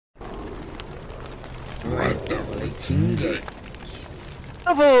Red Devil 18 gauge.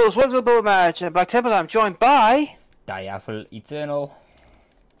 Novels, welcome to the Bow Match, and Black Temple. I'm joined by Diaphil Eternal.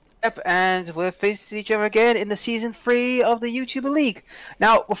 Yep, and we're facing each other again in the Season 3 of the YouTuber League.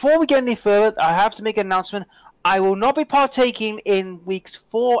 Now, before we get any further, I have to make an announcement. I will not be partaking in weeks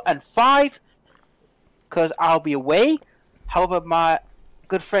 4 and 5, because I'll be away. However, my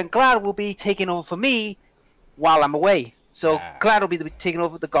good friend Glad will be taking over for me while I'm away. So, Glad will be taking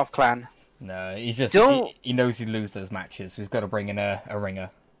over the Goth Clan. No, he's just he knows he'd lose those matches, so he's got to bring in a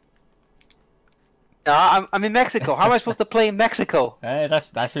ringer. No, I'm in Mexico. How am I supposed to play in Mexico?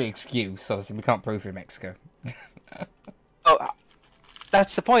 That's your excuse. Obviously, we can't prove you're in Mexico. Oh,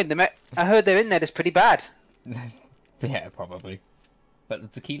 that's the point. I heard their internet is pretty bad. Yeah, probably. But the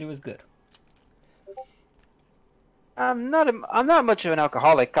tequila is good. I'm not much of an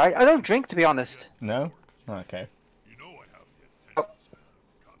alcoholic. I don't drink, to be honest. No? Okay. Oh.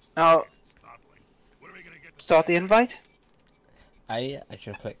 Now, start the invite. I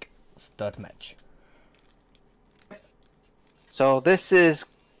should click start match. So this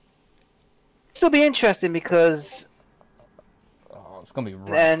will be interesting because it's gonna be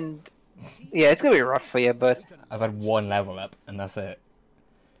rough. And yeah, it's gonna be rough for you, but I've had one level up and that's it.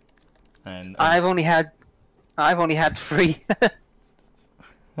 And I've only had 3.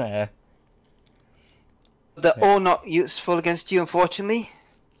 Yeah. They're all not useful against you, unfortunately.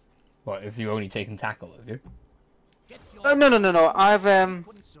 What, if you only taken tackle, have you? Oh, no.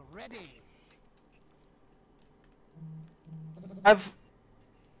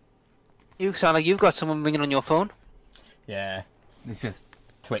 You sound like you've got someone ringing on your phone. Yeah. It's just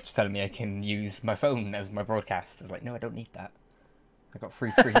Twitch telling me I can use my phone as my broadcast. It's like, no, I don't need that. I got 3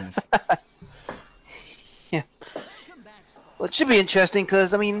 screens. Yeah. Well, it should be interesting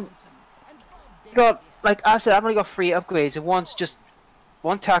because, I mean, you got, like I said, I've only got 3 upgrades, and one's just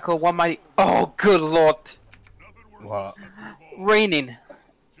 1 tackle, 1 mighty. Oh, good lord! What? Raining.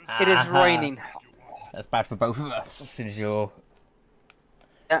 It is raining. That's bad for both of us, since you're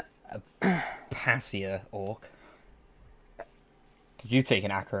a passier orc. Because you take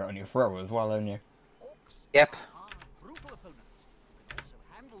an accurate on your throw as well, don't you? Yep.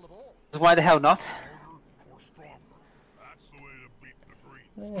 Why the hell not?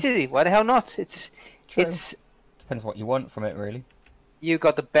 Silly, why the hell not? It's depends what you want from it, really. You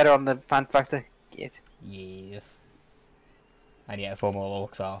got the better on the fan factor. Yes. And yeah, 4 more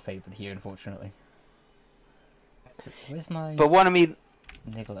orcs are favoured here, unfortunately. Where's my... But one of me...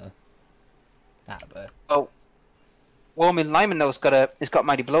 Niggler? Ah, there. Oh. Warming Lyman though, it's got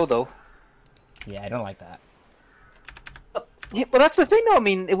mighty blow though. Yeah, I don't like that. Yeah, but that's the thing though, I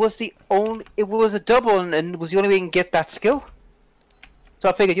mean, it was a double and it was the only way you can get that skill. So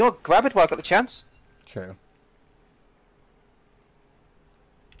I figured, you know what, grab it while I got the chance. True.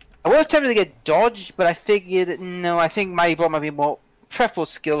 I was tempted to get dodge, but I figured, no, I think mighty blow might be more preferable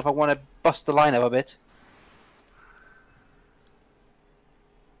skill if I want to bust the line up a bit.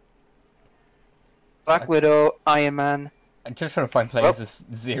 Black Widow, Iron Man. I'm just trying to find players with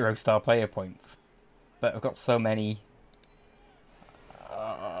 0-star player points. But I've got so many...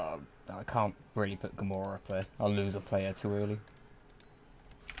 I can't really put Gamora up there. I'll lose a player too early.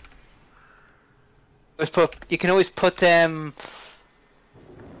 You can always put your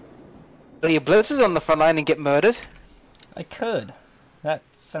blitzers on the front line and get murdered. I could. That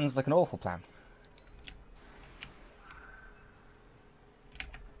sounds like an awful plan.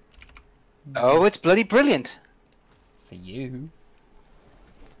 Oh, it's bloody brilliant. For you.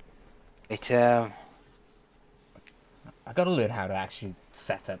 I gotta learn how to actually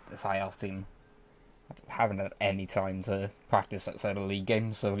set up this high elf team. I haven't had any time to practice outside of league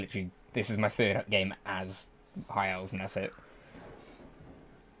games, so literally this is my 3rd game as high elves and that's it.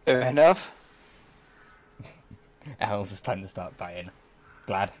 Fair enough. Elves, it's time to start dying.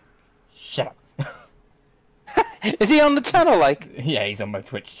 Glad. Shut up. Is he on the channel, like? Yeah, he's on my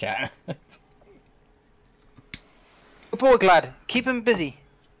Twitch chat. Poor Glad. Keep him busy.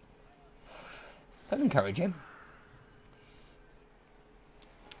 Don't encourage him.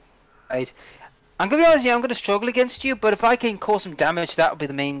 Right. I'm gonna be honest, yeah, I'm gonna struggle against you, but if I can cause some damage, that'll be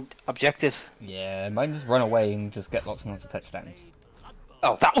the main objective. Yeah, mine just run away and just get lots and lots of touchdowns.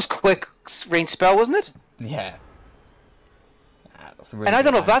 Oh, that was quick range spell, wasn't it? Yeah. That's really and I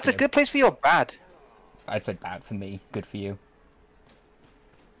don't know if that's for a good place for you or bad. I'd say bad for me, good for you.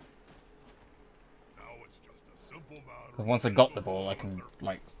 Once I got the ball, I can,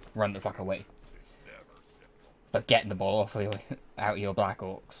 like, run the fuck away. But getting the ball off of out of your Black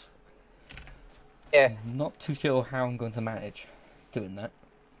Orcs. Yeah. I'm not too sure how I'm going to manage doing that.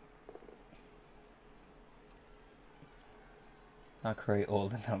 I'll create all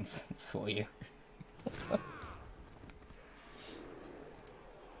the nonsense for you.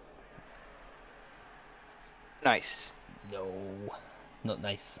 Nice. No, not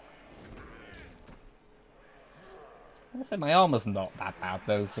nice. I said my armor's not that bad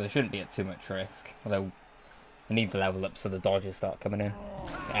though, so it shouldn't be at too much risk. Although I need to level up so the dodges start coming in.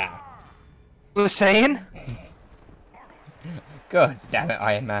 Yeah. You were saying? God damn it,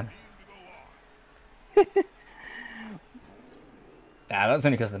 Iron Man. That's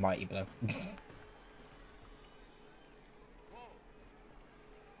only because of the mighty blow.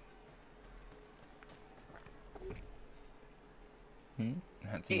 I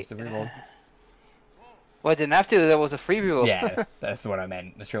had to use the reroll. Well, I didn't have to. There was a free reroll. Yeah, that's what I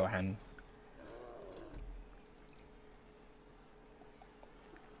meant. The short hands.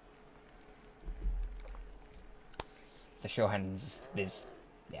 The short hands is,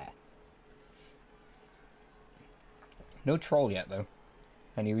 yeah. No troll yet though.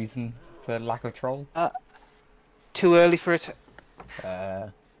 Any reason for lack of troll? Too early for it.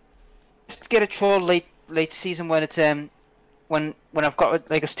 Just Get a troll late season when it's when I've got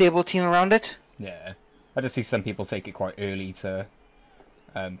like a stable team around it. Yeah. I just see some people take it quite early to,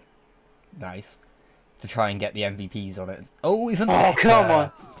 nice, to try and get the MVPs on it. Oh, even Oh, come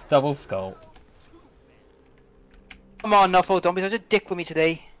on. Double skull. Come on, Nuffle, don't be such a dick with me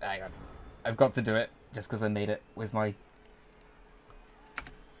today. Hang on. I've got to do it, just because I made it. Where's my...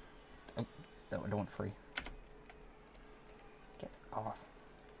 Oh, no, I don't want free. Get off.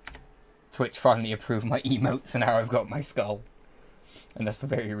 Twitch finally approved my emotes, and now I've got my skull. And that's the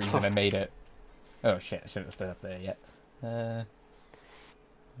very reason I made it. Oh shit, I shouldn't have stood up there yet. At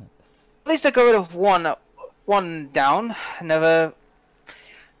least I got rid of one down. Never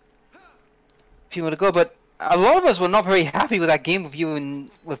a few more to go, but a lot of us were not very happy with that game with you and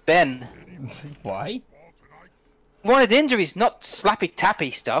with Ben. Why? Wanted injuries, not slappy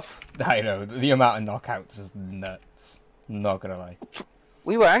tappy stuff. I know, the amount of knockouts is nuts. Not gonna lie.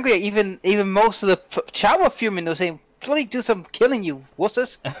 We were angry. Even most of the chat were fuming. They were saying, "Bloody do some killing, you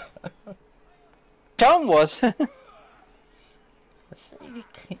wusses." Tom was. You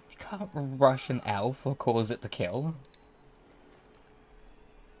can't rush an elf or cause it to kill.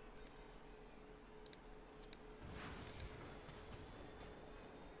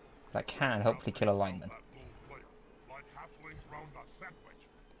 That can hopefully kill a lineman.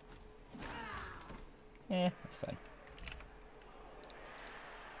 Yeah, that's fine.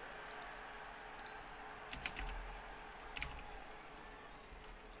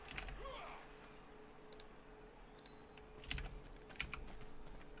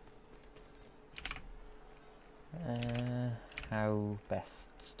 How best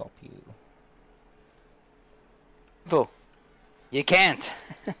stop you? Boo. You can't.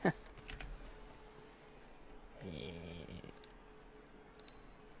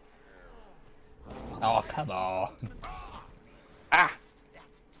 Oh, come on. Ah.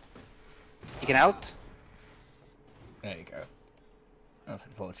 You can out. There you go. That's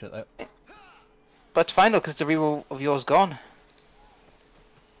unfortunate though. But it's fine though, because the reroll of yours gone.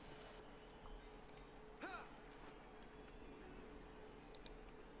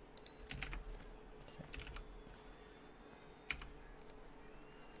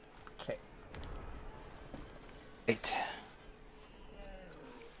 Okay. Right.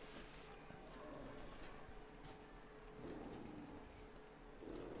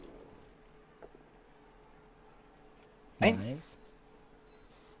 Right. Nice.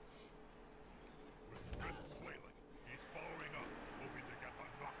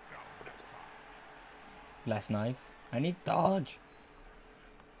 Less nice. I need dodge.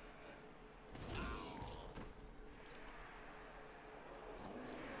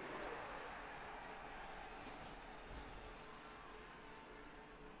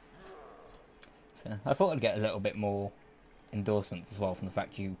 So I thought I'd get a little bit more endorsements as well from the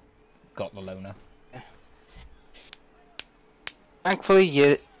fact you got the loner. Thankfully,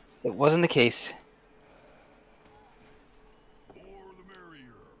 it wasn't the case.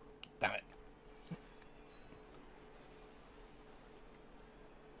 Damn it.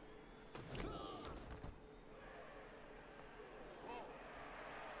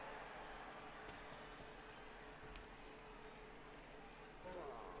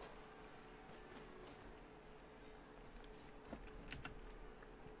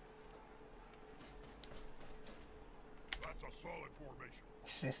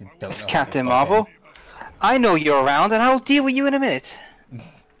 It's Captain Marvel. I know you're around, and I'll deal with you in a minute.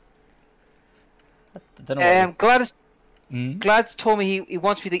 Glad's told me he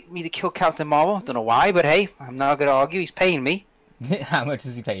wants me to kill Captain Marvel. Don't know why, but hey, I'm not gonna argue. He's paying me. How much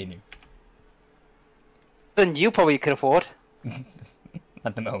is he paying you? Than you probably could afford.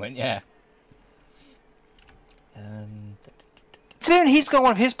 At the moment, yeah. Considering he's got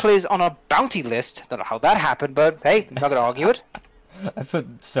one of his players on a bounty list, don't know how that happened, but hey, I'm not gonna argue it. I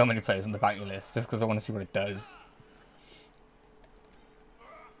put so many players on the bounty list just because I want to see what it does.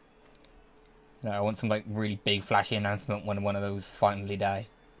 No, I want some like really big flashy announcement when one of those finally die.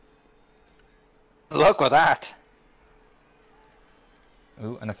 Look at that.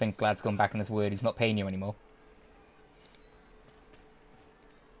 Ooh, and I think Glad's gone back on his word. He's not paying you anymore.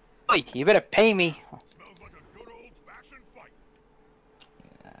 Oi, you better pay me. Smells like a good old-fashioned fight.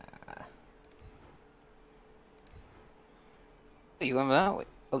 You remember that? Wait.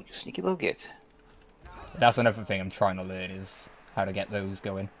 Oh, you sneaky little git. That's another thing I'm trying to learn is how to get those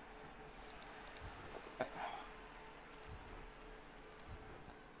going.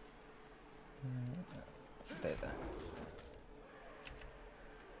 Stay there.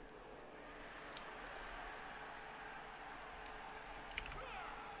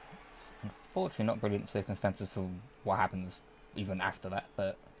 Unfortunately, not brilliant circumstances for what happens even after that,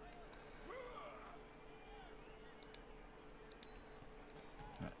 but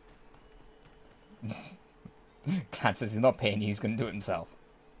Cat says he's not paying you, he's going to do it himself.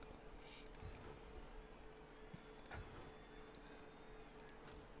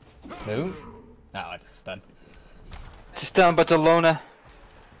 Who? No, I just stunned. Just done, but Alona.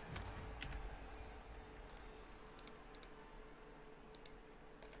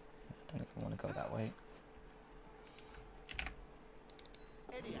 I don't know if I want to go that way.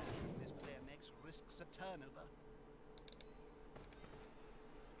 Any action this player makes risks a turnover.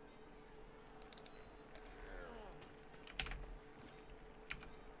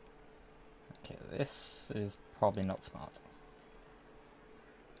 Okay, this is probably not smart.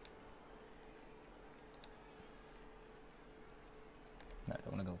 No, I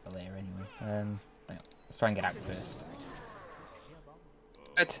don't want to go up there anyway. Hang on. Let's try and get out first.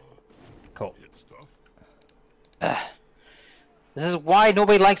 Right. Cool. Hit stuff. This is why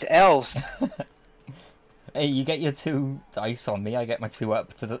nobody likes elves. Hey, you get your 2 dice on me, I get my 2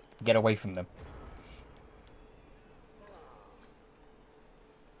 up to get away from them.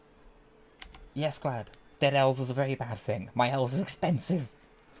 Yes, Glad. Dead elves is a very bad thing. My elves are expensive.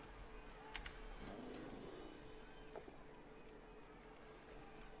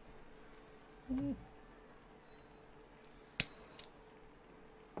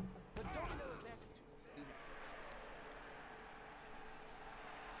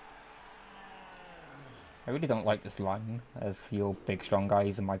 I really don't like this line of your big strong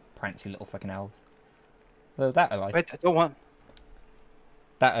guys and my prancy little fucking elves. So that I like. Wait, I don't want.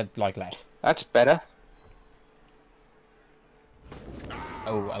 That I'd like less. That's better.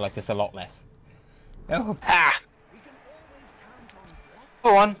 Oh, I like this a lot less. Oh, Ah! We can always count on black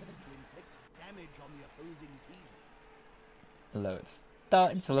Go on. to inflict damage on the opposing team. although it's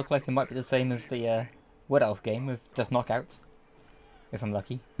starting to look like it might be the same as the Wood Elf game with just knockouts. If I'm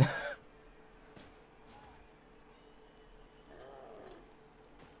lucky.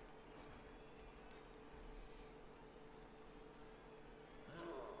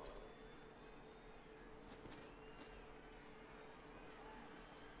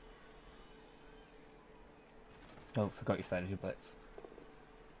 Oh, forgot you started your blitz.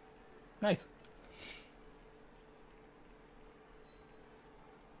 Nice.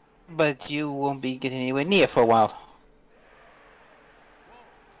 But you won't be getting anywhere near for a while.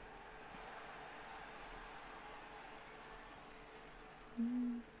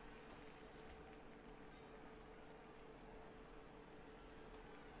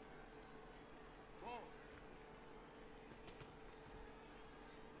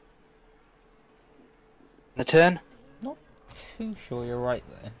 The turn? Not too sure you're right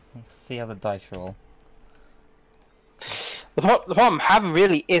there. Let's see how the dice roll. The problem I'm having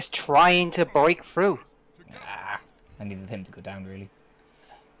really is trying to break through. Ah, I needed him to go down really.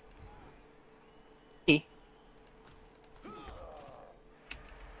 E.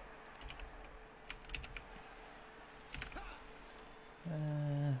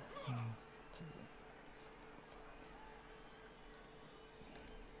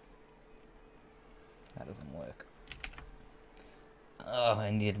 That doesn't work. Oh, I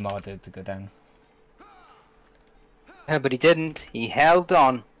needed Mardo to go down. Yeah, but he didn't. He held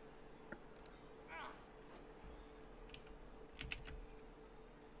on.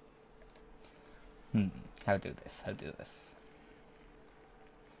 How do this? How do this?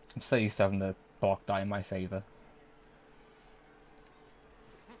 I'm so used to having the block die in my favour.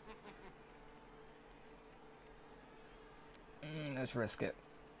 Let's risk it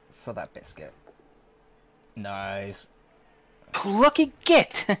for that biscuit. Nice. Lucky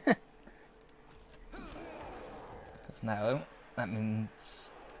git! Because now that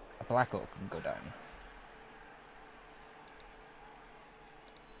means a Black Orc can go down.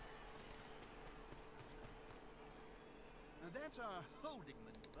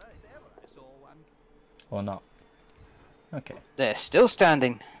 Or not? Okay. They're still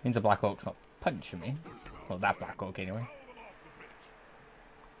standing. Means the Black Orc's not punching me. Well, that Black Orc anyway.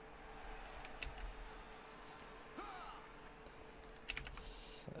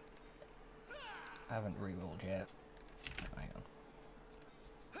 So, I haven't rerolled yet. Hang on.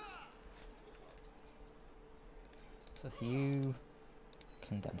 So if you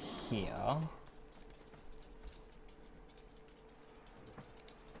come down here.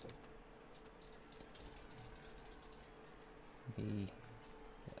 Maybe.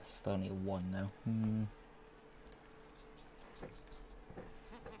 Yeah, still only a 1 now.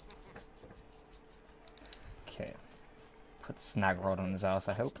 Okay. Put Snag Rod on his ass,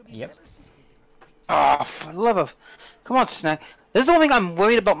 I hope. Yep. Oh, for the love of... Come on, Snag. This is the one thing I'm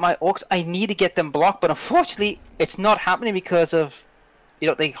worried about my orcs. I need to get them blocked, but unfortunately, it's not happening because of, you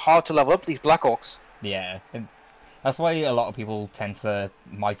know, they're hard to level up, these black orcs. Yeah. And that's why a lot of people tend to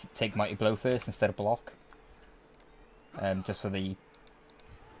take Mighty Blow first instead of block. Just for the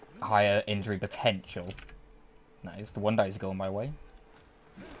higher injury potential. Nice. The one die is going my way.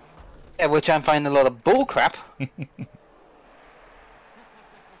 Yeah, which I'm finding a lot of bull crap.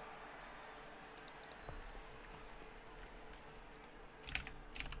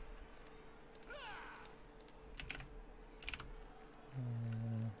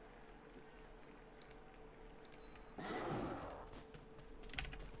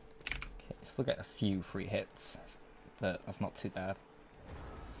 Still get a few free hits, but that's not too bad.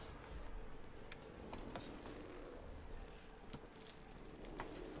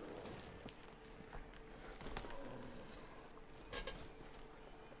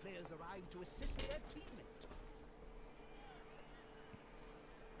 Players arrive to assist their teammate.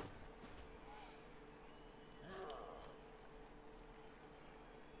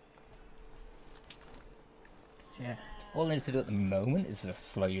 Yeah. All I need to do at the moment is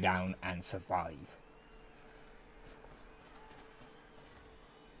just slow you down and survive.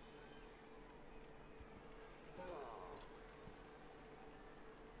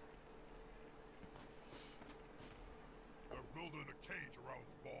 They're building a cage around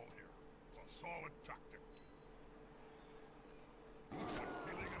the ball here. It's a solid tactic. Like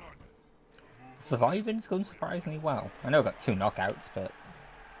peeling an onion. Surviving's going surprisingly well. I know I've got 2 knockouts, but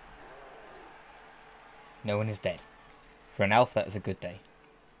no one is dead. For an elf, that is a good day.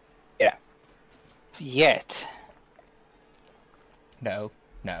 Yeah. Yet. No,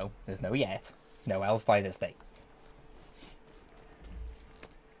 there's no yet. No elves die this day.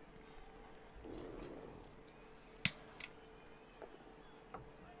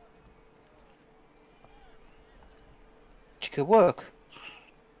 Which could work.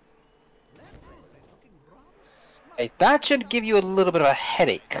 Hey, that should give you a little bit of a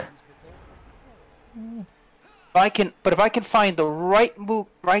headache. If I can find the right move,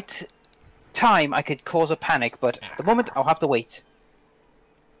 right time, I could cause a panic. But at the moment, I'll have to wait.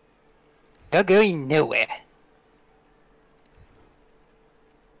 They're going nowhere.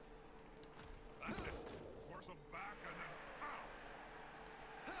 That's it. Force them back and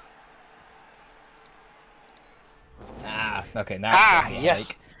then Ah, okay, now. Ah,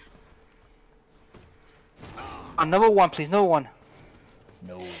 yes. Number 1, please. Number 1.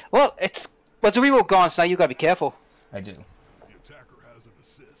 No, Well, it's the reroll gone, so now you gotta be careful. I do. the attacker has an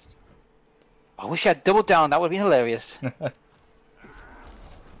assist. I wish I had doubled down. That would be hilarious.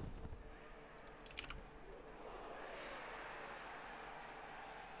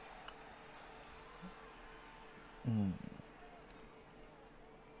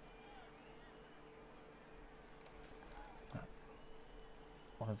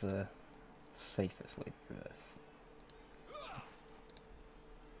 What is the safest way to do this?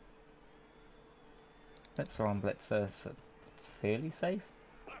 Blitzer on Blitzer, so it's fairly safe.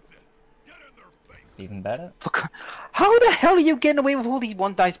 That's it. Get in their face. Even better. How the hell are you getting away with all these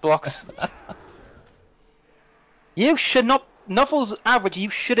 1 dice blocks? You should not. Nuffle's average. You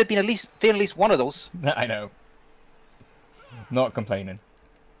should have been at least one of those. I know. Not complaining.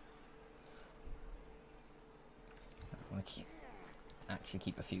 I want to actually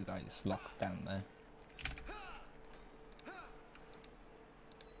keep a few guys locked down there.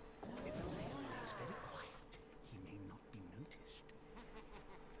 If the player is very quiet, he may not be noticed.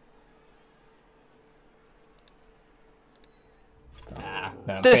 Ah,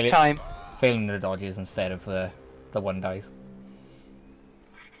 no, I'm This time. failing the dodges instead of the 1 dice.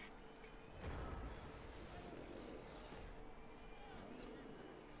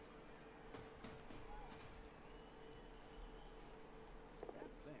 That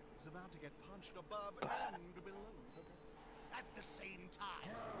player is about to get punched above and below at the same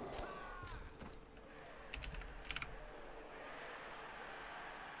time.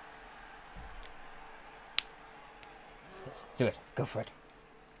 Let's do it. Go for it.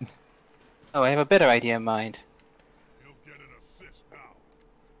 Oh, I have a better idea in mind. He'll get an assist now.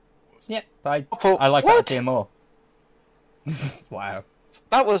 Yep, For I like what? that idea more. Wow.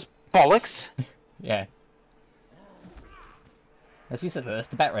 That was bollocks. Yeah. As you said, that's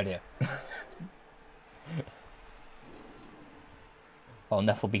the better idea. Well,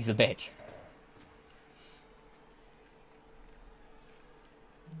 Nufflebee's a bitch.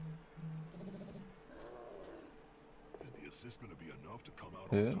 Is the assist going to be enough to come out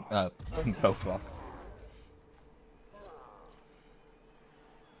Who? on top? Oh, both block.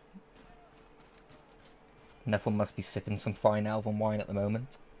 Nuffle must be sipping some fine elven wine at the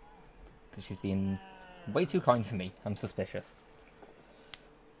moment. Because she's being way too kind for me. I'm suspicious.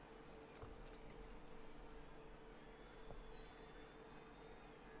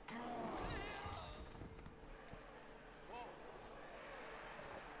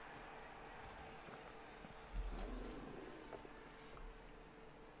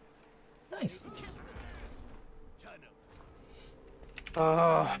 Nice.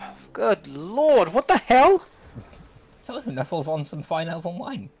 Good lord, what the hell? Tell you, Nuffle's on some fine elven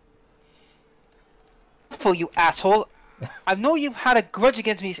wine. For you asshole. I know you've had a grudge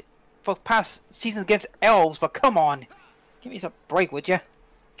against me for past seasons against elves, but come on. Give me some break, would you?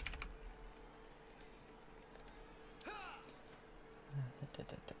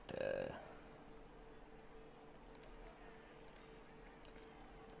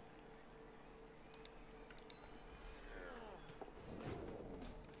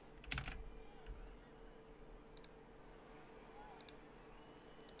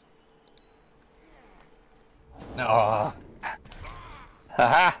 Ah,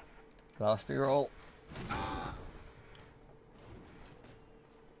 Haha. last reroll.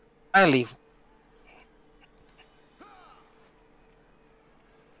 I leave.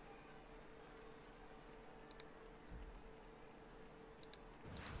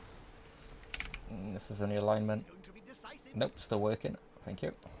 This is only alignment. Going to be decisive. Nope, still working. Thank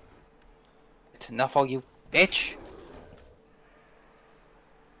you. It's enough, all you bitch.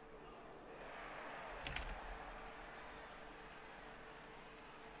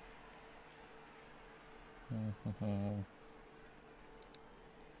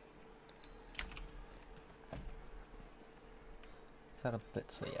 Is that a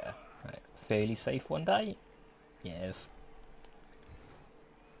bit? So yeah, right. Fairly safe one day. Yes.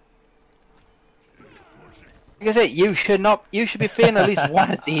 Like I said, you should not. You should be fearing at least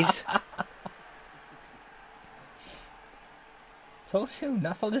one of these. Told you,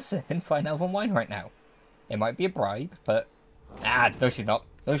 Nuffle is sipping fine elven wine right now. It might be a bribe, but no, she's not.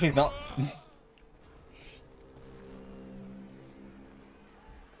 No, she's not.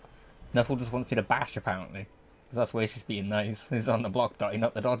 Nuffle just wants me to bash, apparently. Because that's where she's being nice. Is on the block die,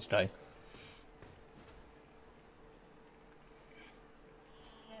 not the dodge die.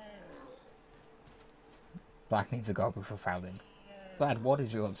 Black needs a gobble for fouling. Lad, what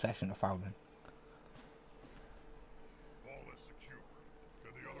is your obsession of fouling? Ball is secure.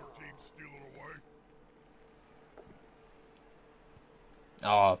 Can the other team steal it away?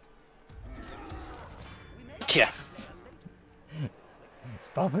 Oh, Yeah.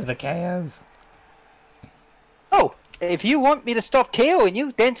 stop with the KOs. Oh, if you want me to stop KOing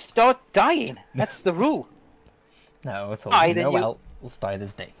you, then start dying. That's the rule. No, it's all Aye, then no you- well. We'll die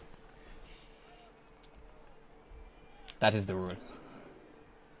this day. That is the rule.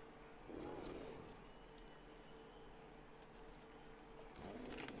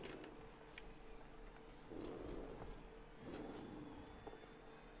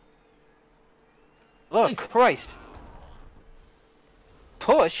 Look, Nice. Christ.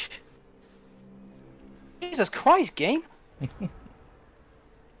 Push? Jesus Christ, game.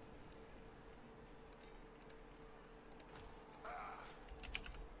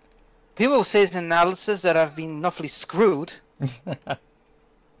 People say in analysis that I've been roughly screwed.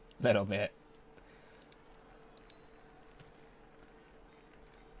 Little bit.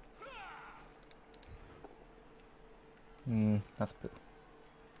 That's good.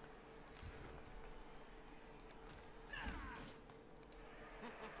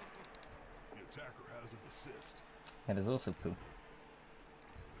 The attacker has an assist. That is also poo.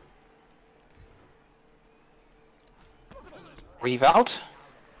 Reeve out.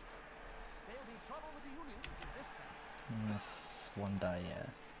 There'll be trouble with the Unions in this camp. Unless one die, yeah.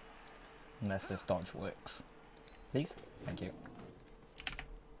 Unless this dodge works. Please? Thank you.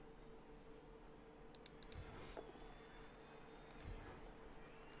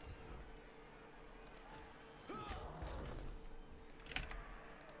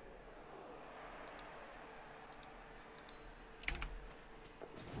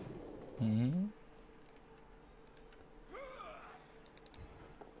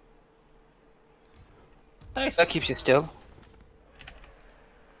 Nice. That keeps you still.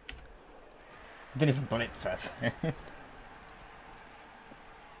 Didn't even blitz us.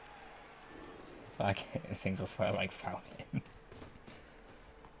 Like things I swear like Falcon.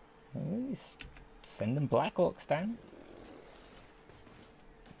 Send them Black Orcs down.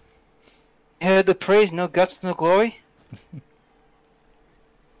 You heard the praise, no guts, no glory.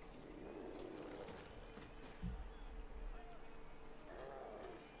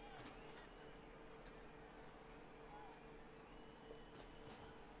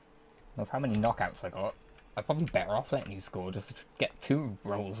 Of how many knockouts I got, I'm probably better off letting you score just to get 2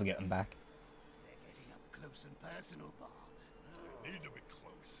 rolls to get them back. They're getting up close and personal, Bob. They need to be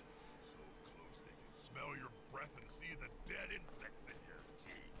close. So close they can smell your breath and see the dead insects in your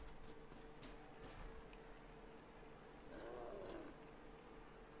teeth.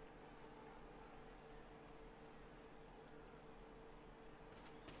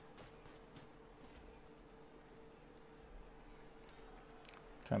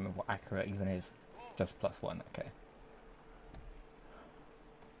 Trying to remember what accurate even is. Just +1, okay.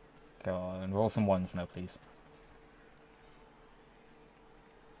 Go on, roll some 1s now, please.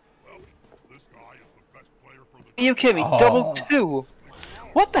 Well, this guy is the best player for the Are you kidding me? Oh. Double 2?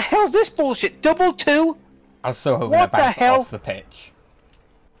 What the hell's this bullshit? Double 2? I was so hoping What that the bounced hell? off the pitch.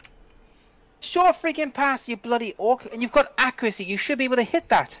 Short freaking pass, you bloody orc, and you've got accuracy. You should be able to hit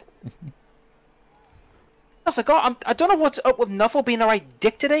that. Also, God, I don't know what's up with Nuffle being a right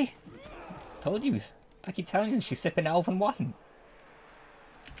dick today. Told you, I keep telling you, she's sipping elven wine.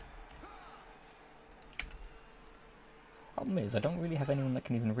 Problem is, I don't really have anyone that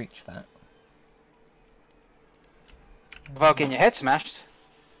can even reach that. Without getting your head smashed.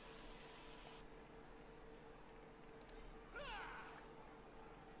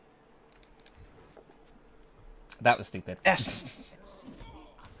 That was stupid. Yes.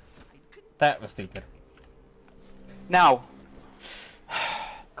 That was stupid. Now.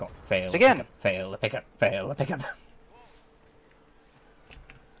 God, fail. It's again. Fail, pick up, fail, pick up.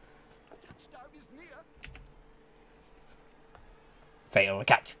 Touchdown is near. Fail the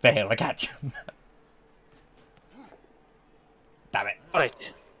catch, fail the catch. Damn it.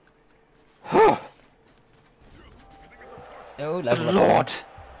 Alright. Oh, level up. Lord.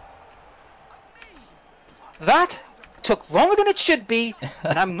 That took longer than it should be,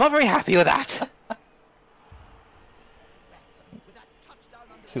 and I'm not very happy with that. With that touchdown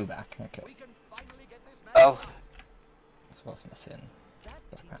under 2 back, okay. we can finally get this match. Oh. That's what's missing. That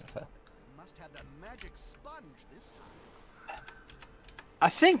Black team's Panther. must have the magic sponge this time. I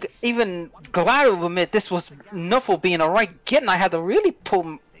think even Glad will admit this was Nuffle being a right git, and I had to really pull.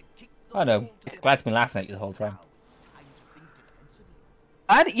 They've kicked the I know. ball to Glad's been laughing at you the whole time. Time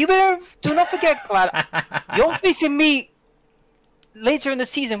to think defensively. You better do not forget, Glad. You're facing me later in the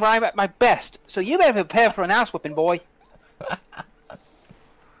season where I'm at my best, so you better prepare for an ass whipping, boy.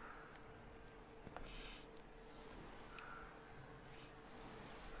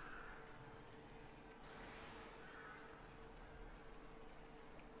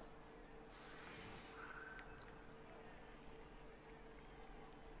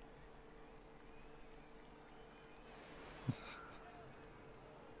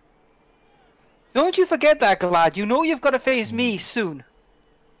 Don't you forget that, Glad. You know you've got to face me soon.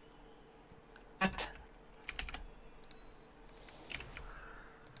 Yes.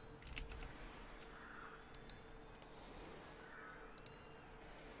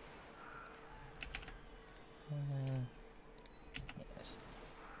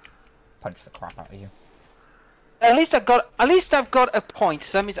 Punch the crap out of you. At least I've got a point.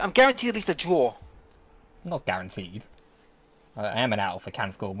 So that means I'm guaranteed at least a draw. Not guaranteed. I am an elf. I can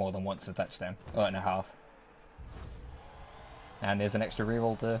score more than once a touchdown. Or and a half. And there's an extra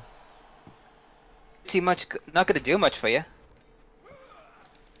reroll to... Too much. Not gonna do much for you.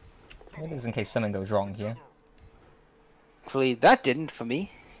 It is in case something goes wrong here. Hopefully that didn't for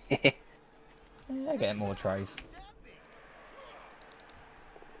me. I get more tries.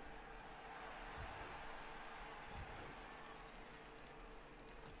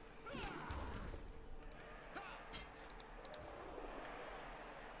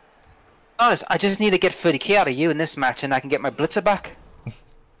 Honest, I just need to get 30k out of you in this match, and I can get my blitzer back.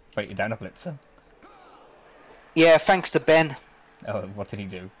 Wait, you're down a blitzer? Yeah, thanks to Ben. Oh, what did he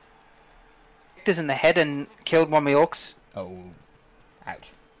do? Kicked us in the head and killed one of my orcs. Oh,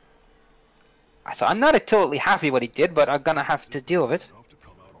 ouch. I'm not totally happy what he did, but I'm gonna have to deal with it. enough to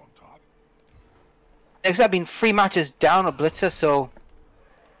come out on top. Next, I've been 3 matches down a blitzer, so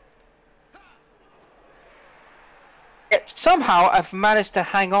yet somehow I've managed to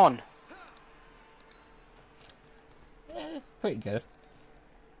hang on. Yeah, pretty good.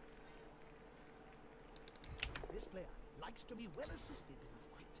 likes to be well assisted in a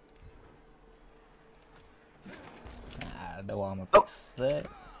fight. No armor Oh. picks there.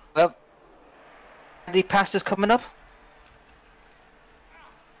 Well, the pass is coming up.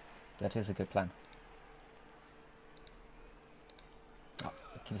 That is a good plan. Oh,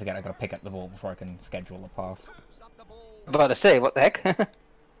 I keep forgetting I gotta pick up the ball before I can schedule the pass. Scoops up the ball. I'm about to say, what the heck?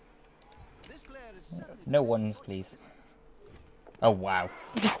 This player is certainly No ones, please. Oh wow.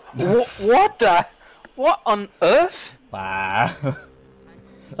 What the? What on earth? Wow.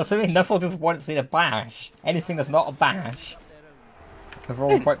 That's what I mean, Nuffle just wants me to bash. Anything that's not a bash, I've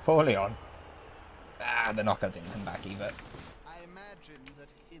rolled quite poorly on. Ah, the knockout didn't come back either. I imagine that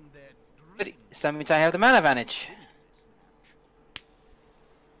in their But dreams, that means I have the man advantage.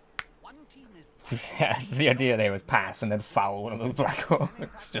 one team is Yeah, the idea there was pass and then foul one of those Black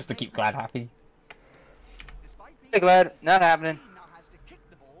Hawks just to keep Glad happy. despite being Hey, Glad, not happening. team now has to kick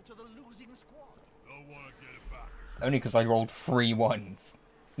the ball to the losing squad. They'll want to get it back. Only because I rolled 3 ones.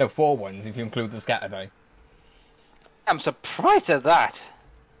 No, 4 ones if you include the scatter die. I'm surprised at that.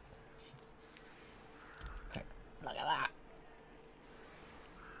 Look at that.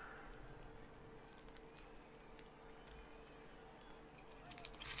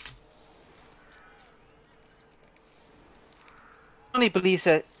 Only believes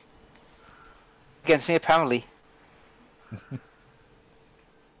it against me, apparently.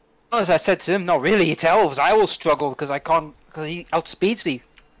 As I said to him, not really, it's elves. I will struggle because I can't, because he outspeeds me.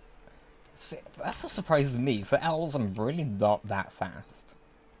 See, that's what surprises me. For elves, I'm really not that fast.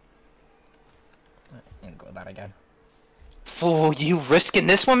 And go with that again. Oh, you risking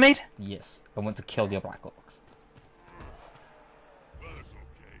this one, mate? Yes, I want to kill your Black Hawks. Well, it's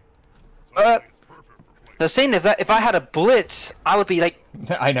okay. Uh, they're saying if I had a blitz, I would be like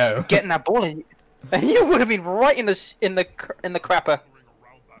I know. getting that ball, and you would have been right in the crapper. Ring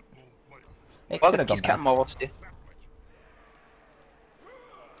around that lone player. It Well, could have he's gone counting back. my watch, dude.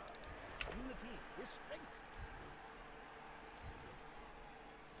 Unity is strength.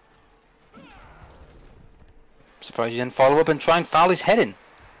 Surprised you didn't follow up and try and foul his head in.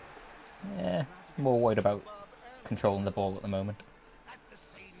 Yeah, more worried about controlling the ball at the moment. At the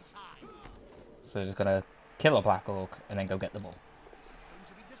same time, So just gonna kill a Black Hawk and then go get the ball. this is going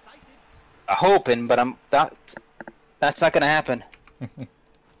to be decisive. I'm hoping, but that's not gonna happen.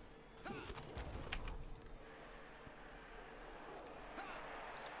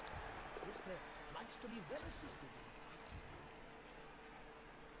 This player likes to be well assisted in a fight.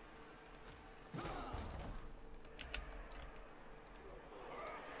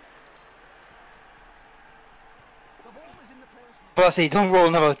 The ball is in the player's hand. But I say, don't roll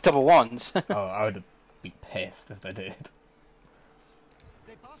another double ones. Oh, I would be pissed if they did.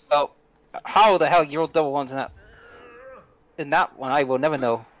 They pass the Well, how the hell you rolled double ones in that? In that one, I will never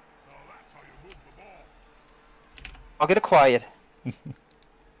know. Now that's how you move the ball. I'll get acquired.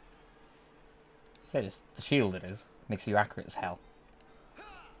 Says the shield it is. Makes you accurate as hell.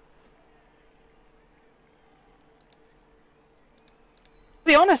 To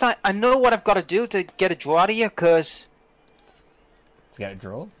be honest, I know what I've got to do to get a draw out of you, because To get a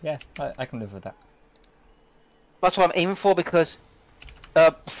draw? Yeah, I can live with that. that's what I'm aiming for, because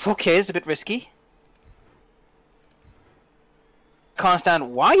 4K is a bit risky. Can't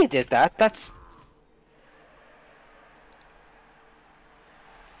stand why you did that. That's... To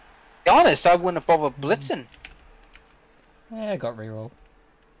be honest, I wouldn't have bothered blitzing. Yeah, I got reroll.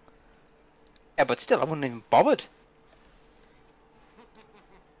 Yeah, but still, I wouldn't even bothered.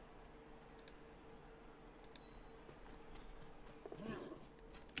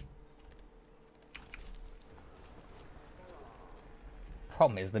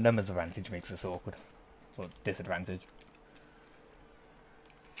 Problem is, the numbers advantage makes this awkward. Or disadvantage.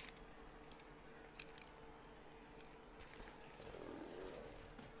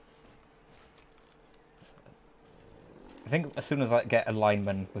 I think as soon as I get a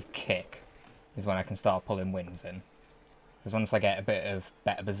lineman with kick is when I can start pulling wins in. Because once I get a bit of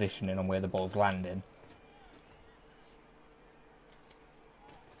better positioning on where the ball's landing,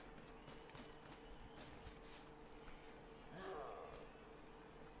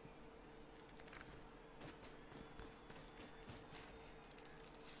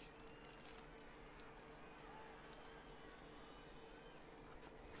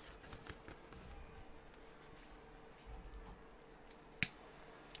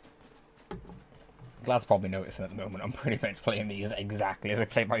 Glad's probably noticing at the moment I'm pretty much playing these exactly as I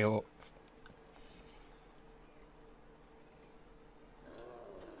play my Orcs.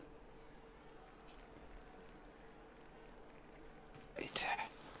 Wait.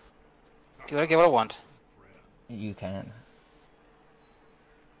 Do I get what I want? You can.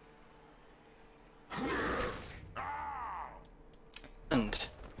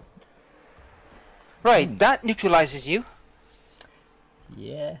 Right, that neutralizes you.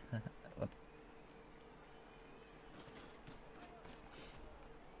 Yeah.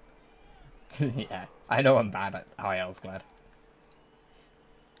 Yeah, I know I'm bad at high elves, glad.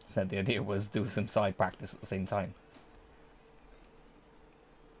 So the idea was do some side practice at the same time.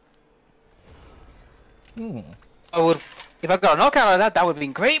 I would, if I got a knockout out of that, that would have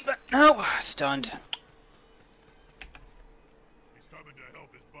been great, but no, stunned. He's coming to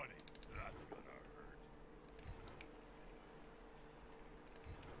help his buddy. That's gonna hurt.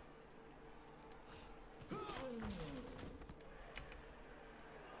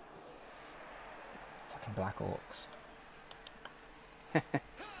 Fucking Black Orcs.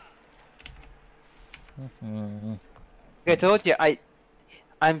 I told you,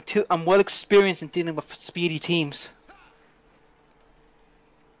 I'm well experienced in dealing with speedy teams.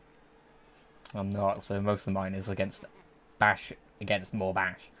 I'm not, so most of mine is against bash, against more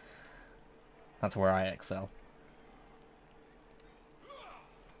bash. That's where I excel.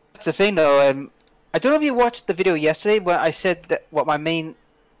 That's the thing, though. I don't know if you watched the video yesterday where I said that what my main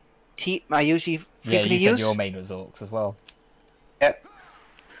team I usually Yeah, frequently you said use. your main was orcs as well. Yeah.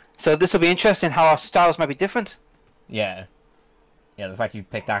 So this will be interesting how our styles might be different. Yeah. Yeah, the fact you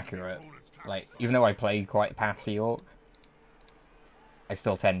picked accurate. Like, even though I play quite past the orc, I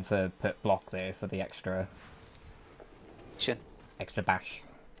still tend to put block there for the extra bash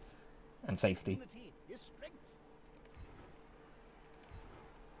and safety. Unity is strength.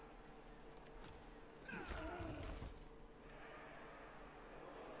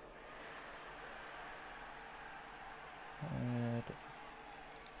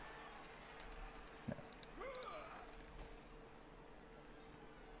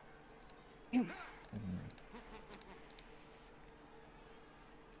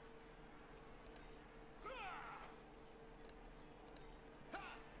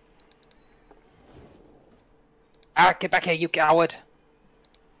 Ah, get back here, you coward!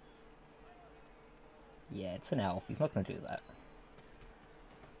 Yeah, it's an elf. He's not going to do that.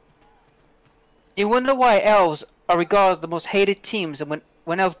 You wonder why elves are regarded the most hated teams, and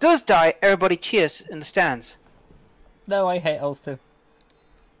when elf does die, everybody cheers in the stands. No, I hate elves too.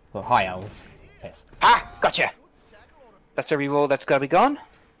 Well, high elves. Yes. Ah, gotcha! That's a reroll that's gotta be gone.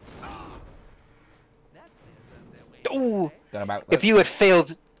 Ooh! Got about. If you had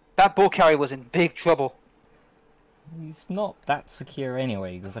failed, that bow carry was in big trouble. He's not that secure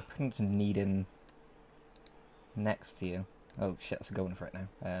anyway, because I pretty much need him next to you. Oh shit, that's going for it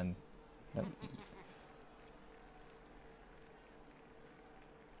now.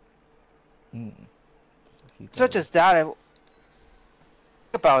 No. Such as that, think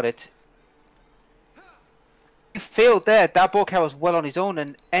about it. You failed there, that bow carry was well on his own,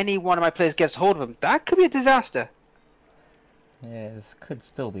 and any one of my players gets hold of him. That could be a disaster. Yeah, this could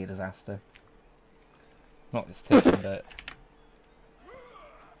still be a disaster. Not this turn, but...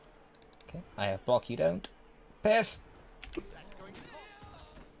 Okay, I have block, you don't. Piss! That's going to cost.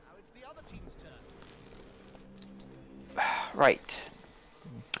 Now it's the other team's turn. Right.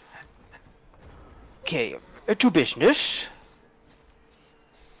 Okay, to business.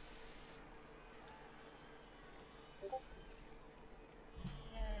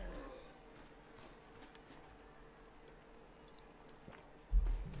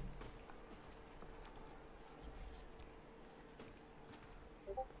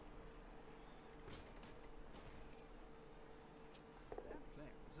 That player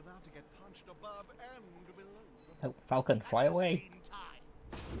is about to get punched above and below. Oh, Falcon, fly At the away! same time.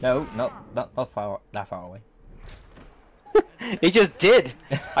 No, not far, that far away. He just did.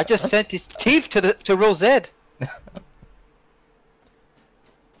 I just sent his teeth to Rosette.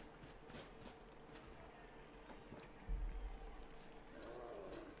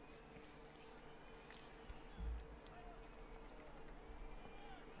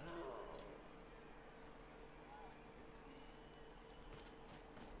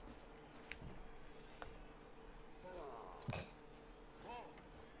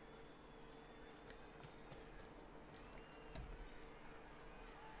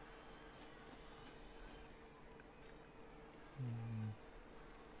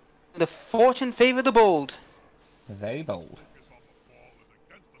 The fortune favor the bold. Very bold.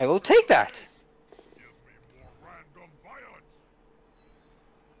 I will take that. Give me more random violence.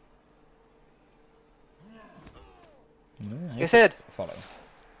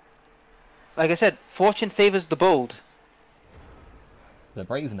 Like I said, Follow. fortune favors the bold. The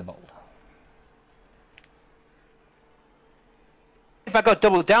brave and the bold. If I got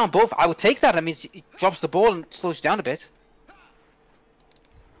doubled down both, I would take that. I mean, it drops the ball and slows you down a bit.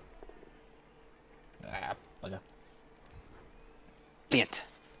 Ah, bugger. Brilliant.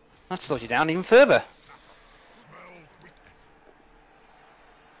 Not That slows you down even further. Smells weakness.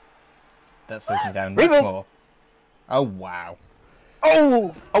 That slows me down much Reroll. more. Oh, wow.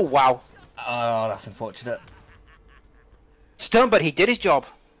 Oh! Oh, wow. Oh, that's unfortunate. Stunned, but he did his job.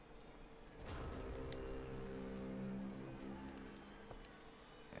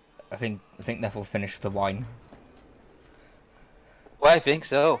 I think Neville finished the wine. Well, I think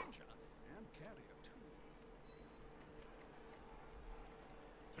so. And carrier, too.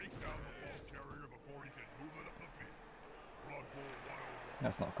 Take down the ball carrier before he can move it up the field. Blood Bowl 101.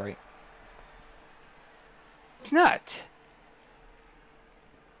 That's not great. It's not.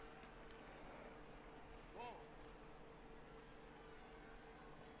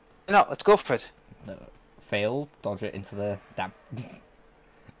 No, let's go for it. No. Fail, dodge it into the damn.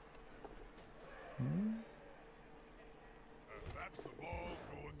 And that's the ball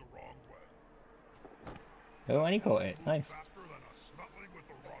going the wrong way. Oh, and he caught it. Nice. Faster than a snuttling with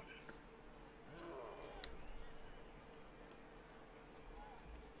the run.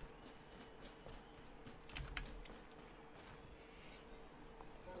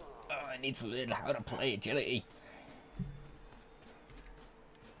 Oh, I need to learn how to play agility.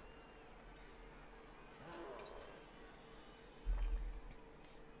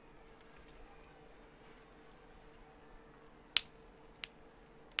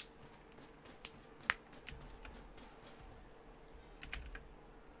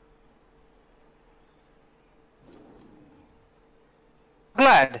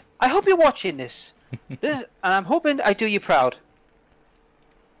 Glad. I hope you're watching this. And I'm hoping I do you proud.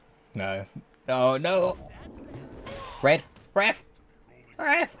 No. Oh, no. Red. Ref.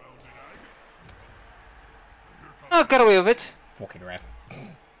 Ref. Oh, got away with it. Fucking ref.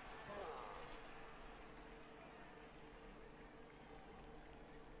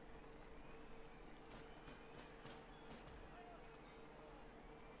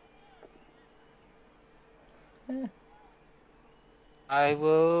 I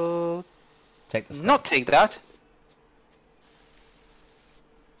will Take the not take that.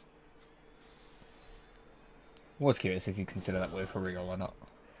 Was curious if you consider that word for real or not.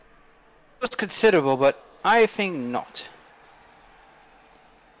 It's considerable, but I think not.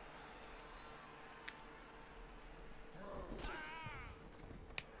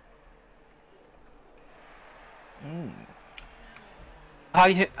 How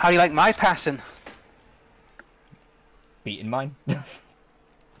do you like my passing? Beating mine.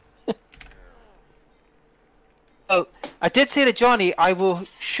 Oh, I did say to Johnny I will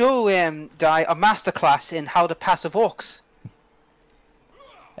show Di a masterclass in how to pass with orcs.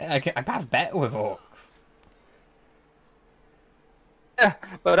 I pass better with orcs. Yeah,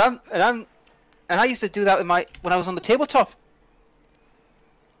 but I used to do that when I was on the tabletop.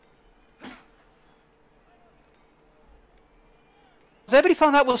 So everybody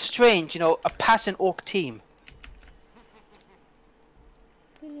found that was strange, you know, a passing orc team.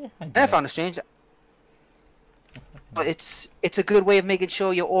 I found it strange. But it's a good way of making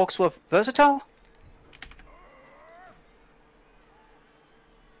sure your orcs were versatile.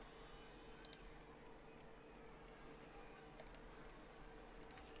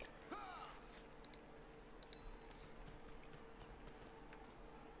 Those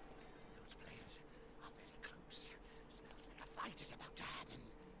players are very close. Smells like a fight is about to happen.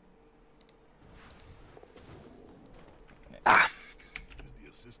 Ah, Is the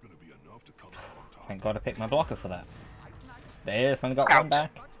assist going to be enough to come out on top? Thank God I picked my blocker for that. There, finally got Out. one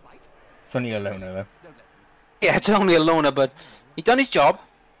back. It's only a loner though. yeah, it's only a loner, but he done his job.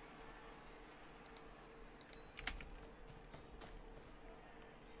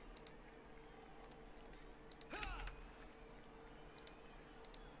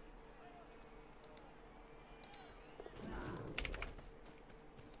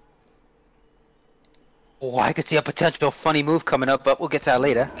 Oh, I could see a potential funny move coming up, but we'll get to that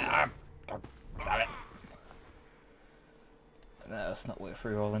later. Ah, God damn it. No, that's not worth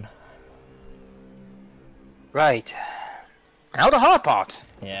rerolling. Right. Now the hard part.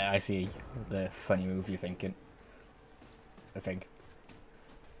 Yeah, I see the funny move you're thinking. I think.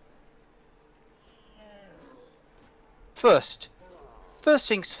 First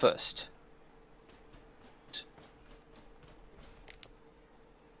things first.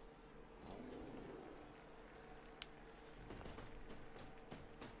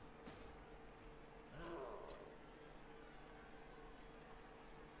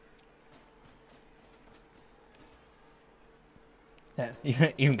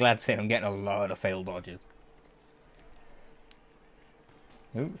 Yeah, even glad to say I'm getting a lot of failed dodges.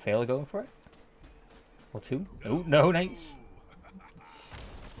 Ooh, fail going for it. Or two. Oh, no, nice.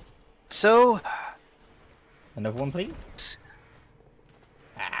 So, Another one, please.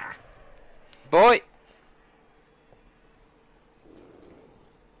 Ah. boy.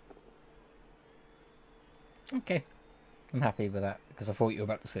 Okay. I'm happy with that, because I thought you were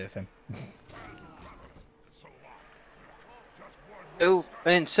about to surf him. Oh, I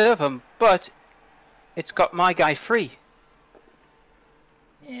didn't serve him, but it's got my guy free.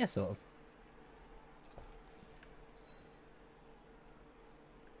 Yeah, sort of.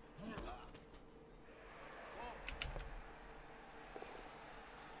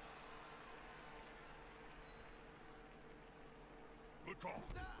 Good call.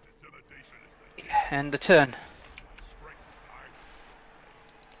 Intimidation is the And the turn. strength eye.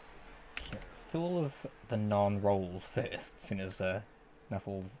 Let's do all of the non-rolls first, soon as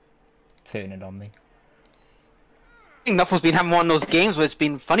Nuffle's turning on me. I think Nuffle's been having one of those games where it's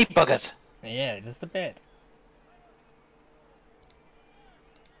been funny buggers. Yeah, just a bit.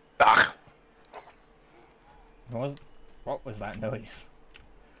 Ugh. What was that noise?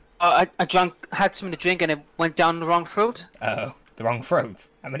 I had something to drink and it went down the wrong throat. Oh, the wrong throat.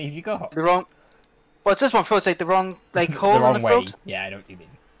 How many have you got? The wrong. Well, it's just one throat. It's like the wrong The hole wrong in the way. throat. Yeah, I know what you mean.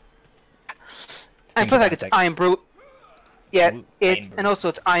 And plus, like it's Antibiotic. iron brew. Yeah, Ooh, it iron brew. and also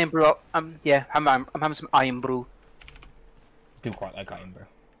it's iron brew. Yeah, I'm having some iron brew. Do quite like iron, bro.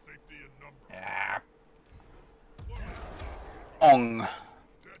 Safety in number. Ah, Ong. Dead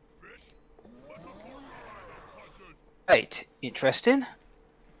fish. Let's apply those punches. Right, interesting.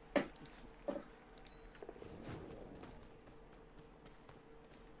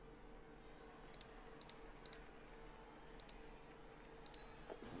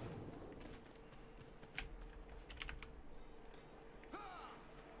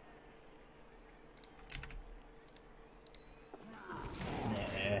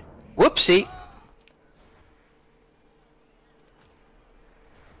 nah. Whoopsie.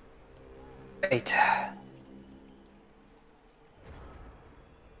 Right.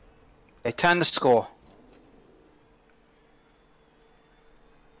 Right, time to score.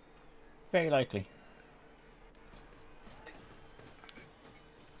 Very likely.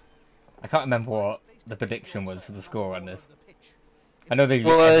 I can't remember what the prediction was for the score on this. I know that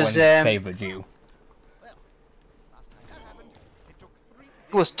Was, everyone favoured you.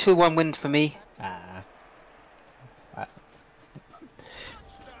 It was 2-1 win for me. Ah.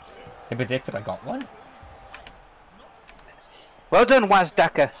 They predicted I got one. Well done,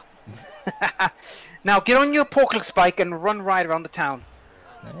 Wazdaka. Now get on your porkless bike and run right around the town.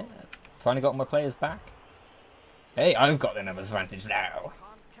 Yeah. Finally got my players back. Hey, I've got the numbers advantage now.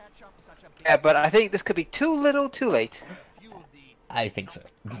 Can't catch up such a big Yeah, but I think this could be too little, too late. few of the I think so.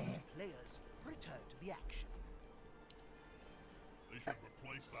 players return to the action. They should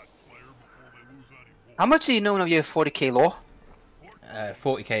replace that player before they lose any more. How much do you know of your 40k lore?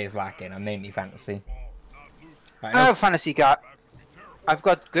 40k is lacking. I'm mainly fantasy. Right, I no have a fantasy guy. I've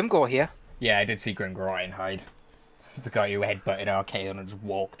got Grimgore here. Yeah, I did see Grimgor Ironhide. The guy who headbutted Archaon and just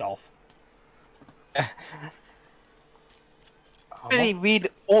walked off. Really read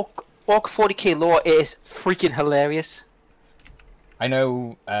Orc 40k lore, it is freaking hilarious. I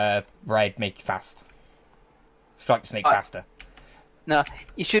know Red make you fast. Stripes make faster. No,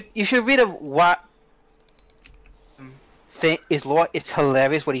 you should read of what thing is lore. It's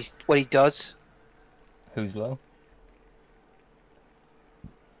hilarious what he does. Who's low?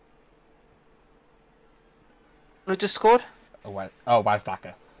 Who just scored? Oh,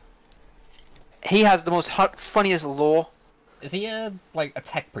 Wazdaka. He has the most funniest lore. Is he like a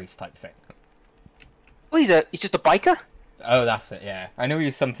tech priest type thing? Oh, he's just a biker. Oh, that's it. Yeah, I know he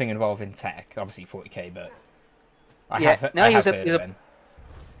was something involving tech. Obviously 40k, but I Yeah, have no, I he have was a- heard he's of a- him.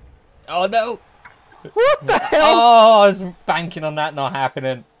 Oh no! What the hell? Oh, I was banking on that not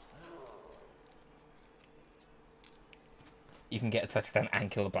happening. You can get a touchdown and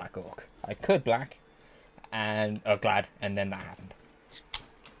kill a Black Orc. I could Black, and Glad, and then that happened.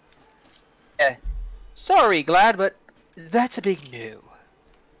 Yeah. Sorry, Glad, but that's a big no.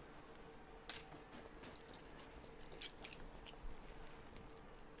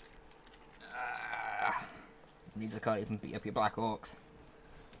 Means I can't even beat up your Black Orcs.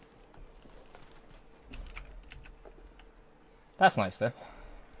 That's nice though.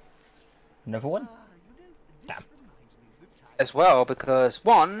 Another one? Damn. As well, because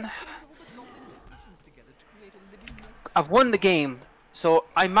one, I've won the game, so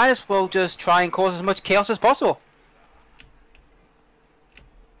I might as well just try and cause as much chaos as possible.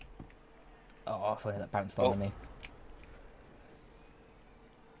 Oh, funny that bounced Oh. on me.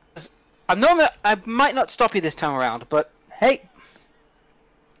 I might not stop you this time around, but hey,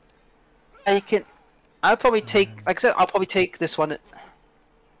 I'll probably take, like I said, I'll probably take this one.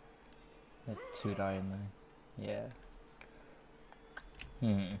 2 die in there.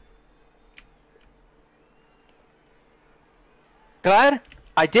 Yeah. Glad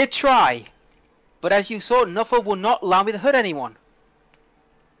I did try, but as you saw, Nuffle will not allow me to hurt anyone.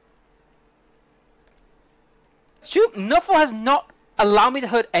 Shoot, Nuffle has not allowed me to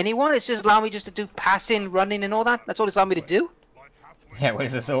hurt anyone. It's just allowed me just to do passing, running, and all that. That's all it's allowed me to do. Yeah,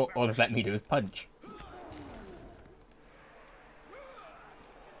 whereas this all it's let me do is punch.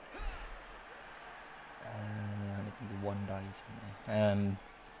 Only can be one dice in there.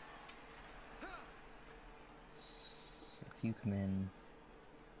 So if you come in,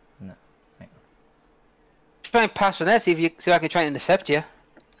 no, hang on. Try and pass on there. See if I can try and intercept you.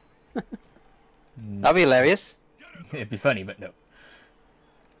 That'd be hilarious. It'd be funny, but no.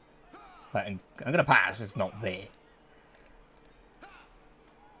 Right, I'm gonna pass. It's not there.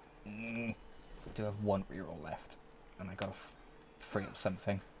 I do have one reroll left, and I gotta free up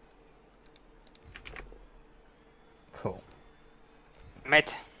something. Cool.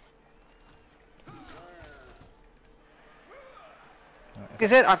 Met. Right,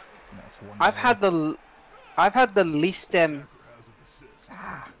 Is it? I've had had the least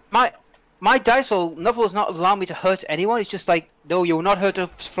my dice roll. Nuffle's not allowing me to hurt anyone. It's just like, no, you will not hurt a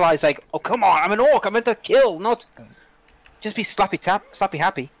fly. It's like, oh come on, I'm an orc. I'm meant to kill, not just be slappy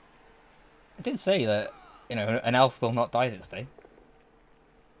happy. I did say that, you know, an elf will not die this day.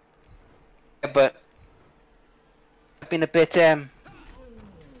 But I've been a bit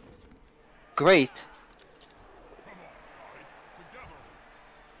great.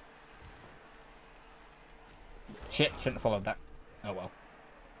 Shit, shouldn't have followed that. Oh well.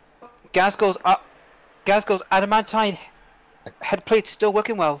 Gazgo's adamantine headplate's still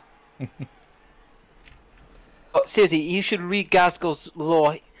working well. Oh, seriously, you should read Gazgo's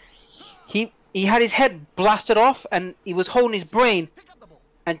lore. He had his head blasted off, and he was holding his brain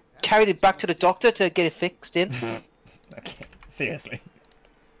and carried it back to the doctor to get it fixed in. Okay, seriously.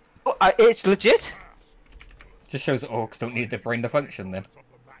 Oh, it's legit. Just shows that orcs don't need their brain to function then.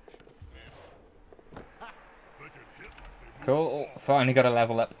 Cool, finally got a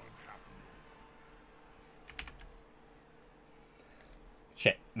level up.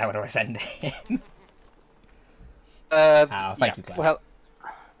 Shit, now where do I send him? Thank you, Glad. Well,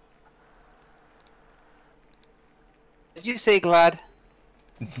 did you say Glad?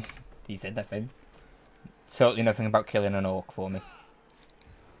 He said nothing. Totally nothing about killing an orc for me.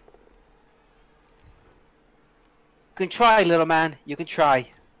 You can try, little man. You can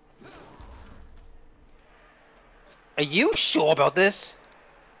try. Are you sure about this?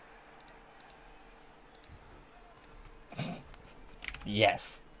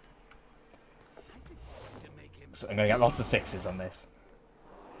 Yes. So I'm gonna get lots of sixes on this.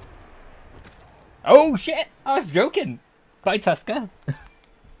 Oh shit! I was joking! Bye, Tusker.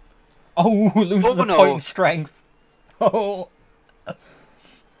 Oh, loses a point of strength. Oh.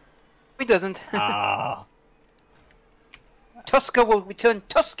 He doesn't. Ah. Tusker will return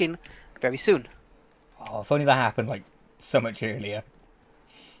Tuskin very soon. Oh, if only that happened like so much earlier.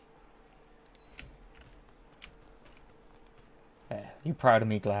 You proud of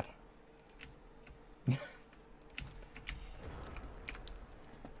me, Glad?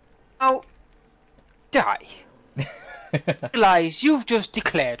 Oh, die. Realize you've just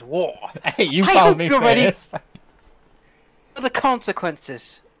declared war. Hey, you found me you're ready first. for the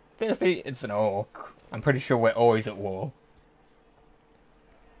consequences. Firstly, it's an orc. I'm pretty sure we're always at war.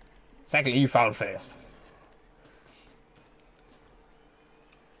 Secondly, you found first.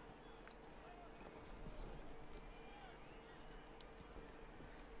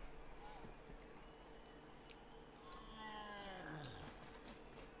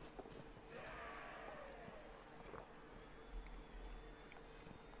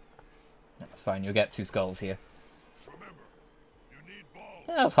 That's fine, you'll get 2 skulls here. Remember, you need balls.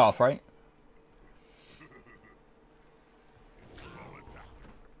 Yeah, that's half right.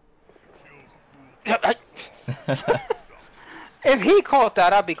 If he caught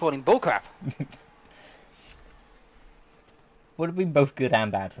that, I'd be calling bullcrap. Would have been both good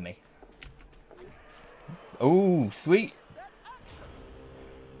and bad for me. Oh, sweet.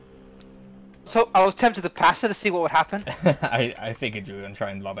 So I was tempted to pass it to see what would happen. I figured you were going to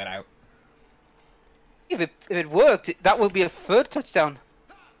try and lob it out. If it worked, that would be a 3rd touchdown.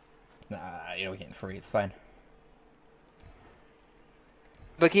 Nah, you're getting free, it's fine.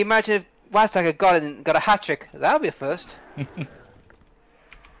 But can you imagine if Wazak had got a hat trick? That would be a first.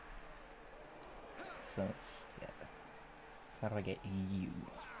 So it's, yeah. How do I get you?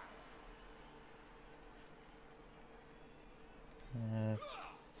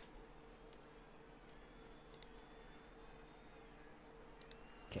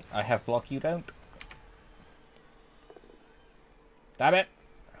 Okay, I have block, you don't. Damn it!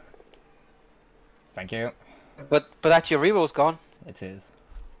 Thank you. But that's your reroll's gone. it is.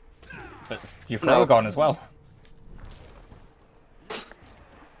 But your throw gone as well.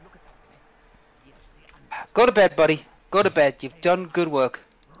 Go to bed, buddy. Go to bed. You've done good work.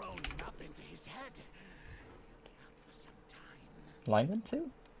 Rolling up into his head. He'll be out for some time. Lineman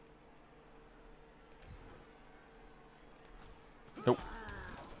too? Nope.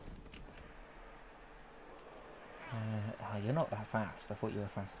 You're not that fast. I thought you were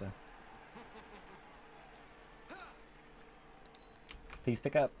faster. Please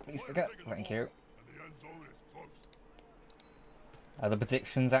pick up. Please pick up. Thank you. And the end zone is close. Are the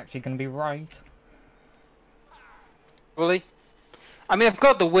predictions actually going to be right? Really? I mean, I've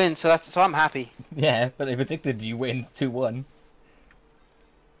got the win, so I'm happy. Yeah, but they predicted you win 2-1.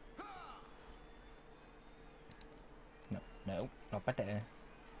 No, no, not bad there.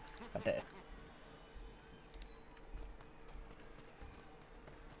 Bad there.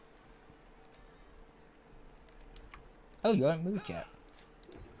 Oh, you haven't moved yet.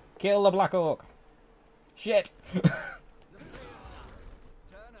 Kill the Black Orc. Shit. Turnover.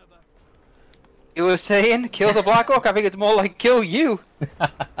 You were saying kill the Black Orc? I think it's more like kill you.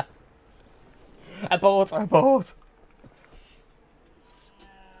 Abort, abort.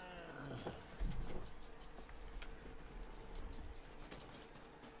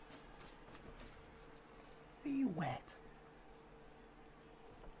 Are you wet?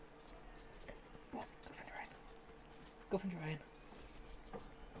 Go for drying. Go for drying.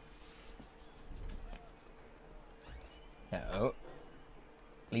 No.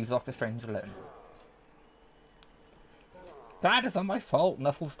 Leave Doctor Strange alone. That is not my fault.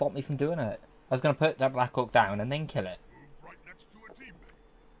 Nothing stopped me from doing it. I was going to put that Black Orc down and then kill it. Move right next to a teammate.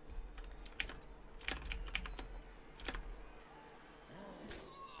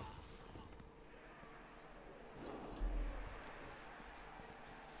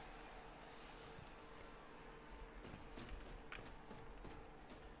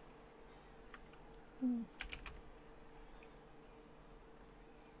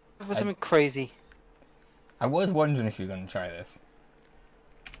 It was something crazy. I was wondering if you were going to try this.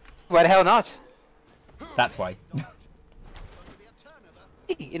 Why the hell not? That's why. Going to be a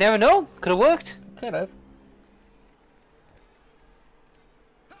turnover. You never know. Could have worked. Could have.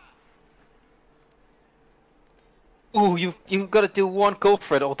 Ooh, you've got to do one go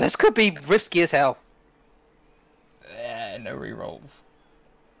for it. Oh, this could be risky as hell. No rerolls.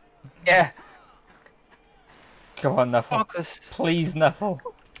 Yeah. Come on, Nuffle. Focus. Please, Nuffle.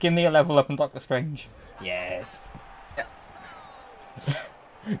 Give me a level up in Doctor Strange. Yes. Yeah.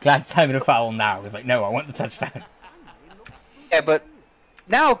 Glad Simon a foul now. He's like, no, I want the touchdown. Yeah, but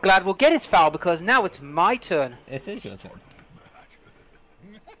now Glad will get his foul because now it's my turn. It is your turn.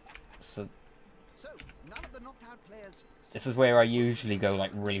 So So, none of the knocked out players. this is where I usually go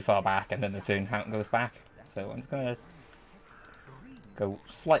like really far back and then the turn count goes back. So I'm just gonna go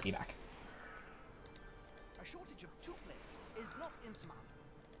slightly back. A shortage of 2 players is not insurmountable.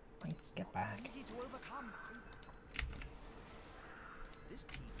 Let's get back. Easy to overcome. This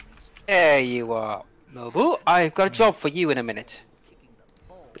team needs There you are, Mobile. I've got a job for you in a minute. kicking the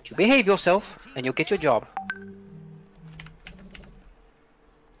ball. But you behave yourself and you'll get your job.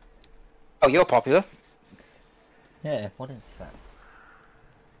 Oh, you're popular. Yeah, what is that?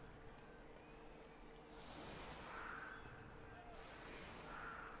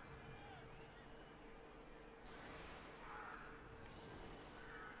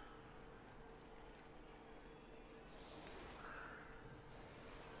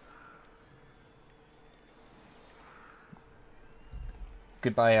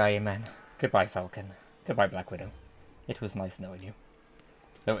 Goodbye, Iron Man. Goodbye, Falcon. Goodbye, Black Widow. It was nice knowing you.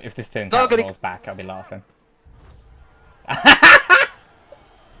 Though if this turns Not out gonna- rolls back, I'll be laughing.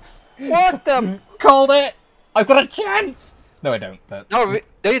 What the? Called it! I've got a chance! No, I don't, but... No,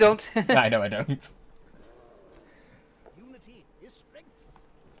 no, you don't. I know I don't. Unity is strength.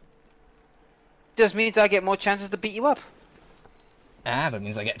 Just means I get more chances to beat you up. Ah, that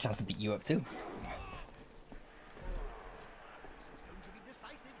means I get a chance to beat you up too. This is going to be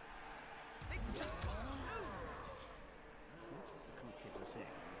decisive. They just got to go. That's what the cool kids are saying.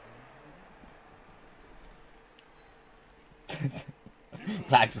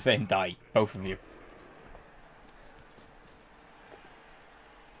 Glad you're saying die, both of you.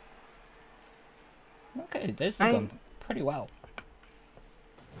 Okay, this has gone pretty well.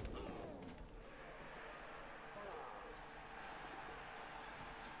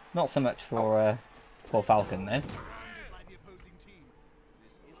 Not so much for poor Falcon there. By the opposing team.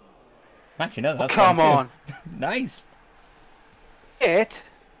 This isn't Actually, no, that's Come fine on. too. Nice. It?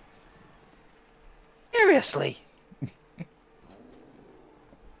 Seriously?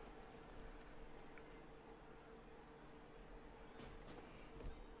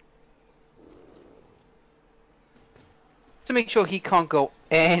 to make sure he can't go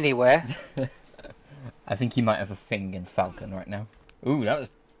anywhere. I think he might have a thing against Falcon right now. Ooh, that was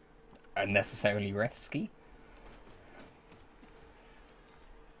unnecessarily risky.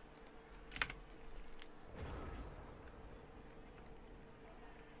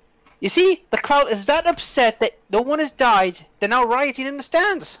 You see, the crowd is that upset that no one has died. They're now rioting in the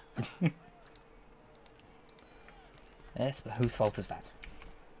stands. Yes, but whose fault is that?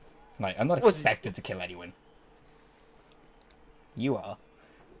 Like, I'm not Was- expected to kill anyone. You are.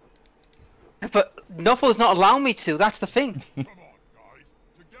 But Nuffle's not allowing me to. That's the thing. Come on, guys.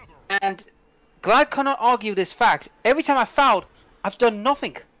 Together. And Glad cannot argue this fact. Every time I fouled, I've done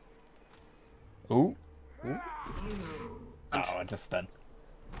nothing. Ooh. Ooh. Oh, I just stunned.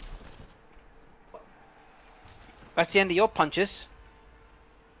 That's the end of your punches.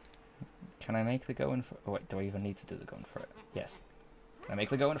 Can I make the going for? Oh wait, do I even need to do the going for it? Yes. Can I make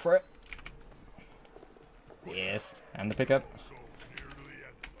the going for it? Yes. And the pickup. So near to the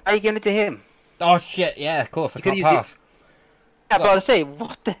end. How are you giving it to him? Oh shit! Yeah, of course I You could can't use it- pass. Yeah, but I say,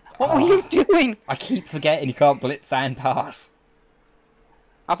 what were you doing? I keep forgetting you can't blitz and pass.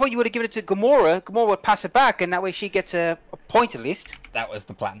 I thought you would have given it to Gamora. Gamora would pass it back, and that way she gets a point at least. That was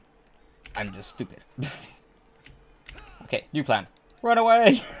the plan. I'm just stupid. Okay, new plan. Run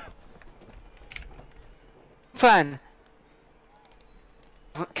away! Plan.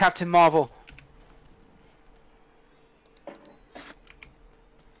 Captain Marvel.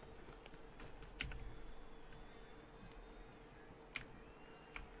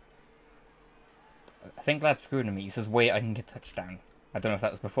 I think Glad's screwing me. He says, wait, I can get touchdown. I don't know if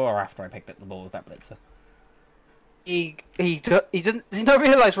that was before or after I picked up the ball with that blitzer. He doesn't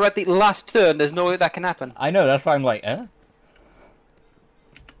realise we're at the last turn. There's no way that can happen. I know, that's why I'm like, eh?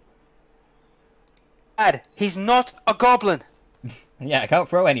 Dad, he's not a goblin. Yeah, I can't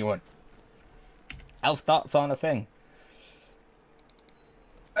throw anyone. Elf darts aren't a thing.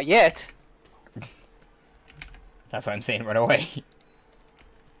 Not yet. That's why I'm saying run away.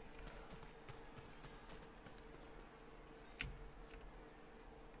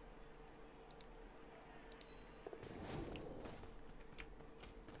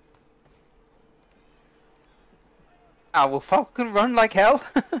 Ah, will Falcon run like hell?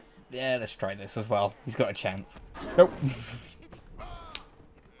 Yeah, let's try this as well. He's got a chance. Nope.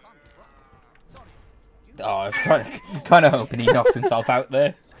 Oh, I was kind of hoping he knocked himself out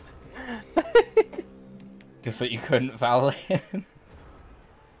there. Just that you couldn't foul him.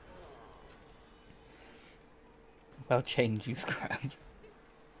 I'll change you, Scram.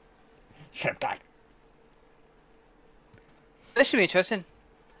 Shut up, Dad. This should be interesting.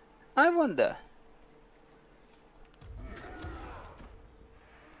 I wonder.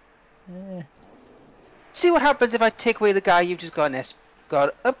 See what happens if I take away the guy you've just got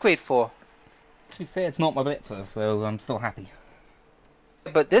an upgrade for. To be fair, it's not my blitzer, so I'm still happy.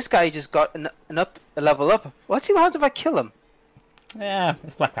 But this guy just got a level up. Let's see what happens if I kill him. Yeah,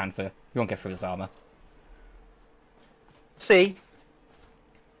 it's Black Panther. You won't get through his armor. See?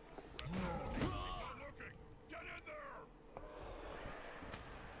 Get in there.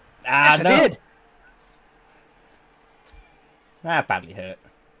 Ah, Yes, no. I did. Ah, badly hurt.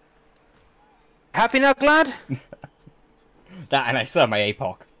 Happy now, Glad? That, and I still have my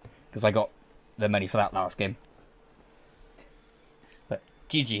APOC, because I got the money for that last game. But,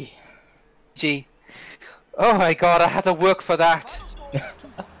 GG. Gee. Oh my god, I had to work for that.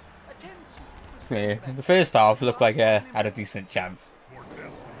 Yeah, the first half looked like I had a decent chance. More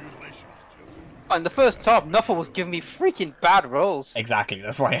deaths and mutilations, Jim. On the first top, Nuffle was giving me freaking bad rolls. Exactly,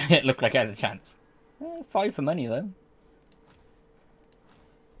 that's why it looked like I had a chance. 5 for money, though.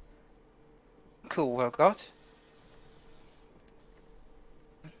 Cool, well got.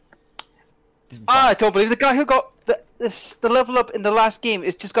 I don't believe the guy who got the level up in the last game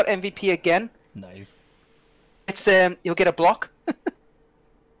is just got MVP again. Nice. It's you'll get a block.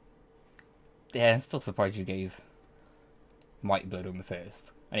 Yeah, I'm still surprised you gave Mighty Blood on the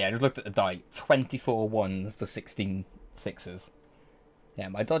first. And yeah, I just looked at the die. 24 ones to 16 sixes. Yeah,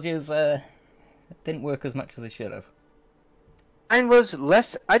 my dodges didn't work as much as they should have. Mine was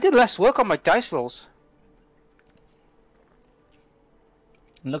less. I did less work on my dice rolls.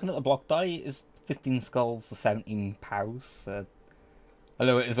 And looking at the block die, is 15 skulls to 17 pows.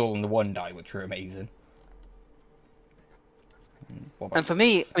 Although it is all on the one die, which are amazing. What about And for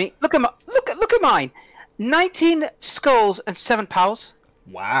me, I mean, look at mine. 19 skulls and 7 pows.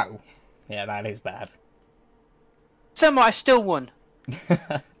 Wow. Yeah, that is bad. Somehow I still won.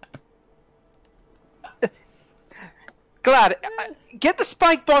 Glad. Get the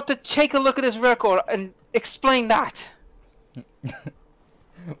Spike bot to take a look at his record and explain that.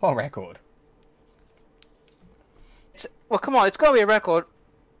 What record? Well, come on, it's gotta be a record.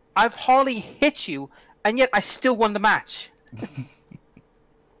 I've hardly hit you, and yet I still won the match.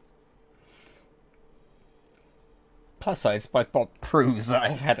 Plus side, Spike Bob proves that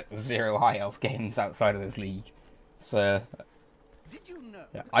I've had 0 high elf games outside of this league. So, Did you know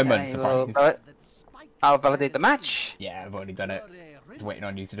yeah, I'm I will unsurprised. that Spike I'll validate the match. Yeah, I've already done it. Just waiting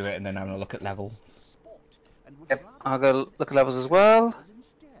on you to do it and then having a look at levels. sport and would Yep, rather I'll go look at levels as well. others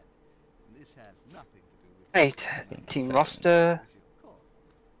instead. This has nothing to do with Right, team roster.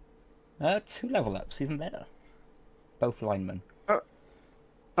 your call. 2 level ups, even better. Both linemen.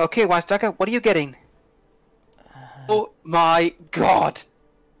 Okay, Wastacker, what are you getting? Oh my god!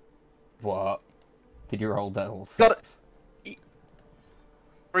 What? Did you roll double Got it. six?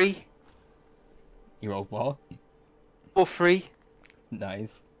 3 You rolled what? or 3.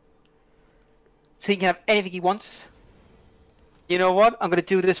 Nice. So he can have anything he wants. You know what? I'm gonna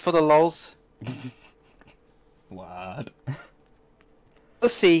do this for the lulz. What? We'll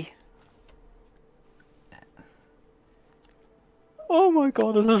see. Oh my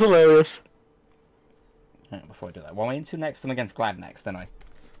god, this is hilarious. Before I do that, what am I into next? I'm against Glad next, don't I?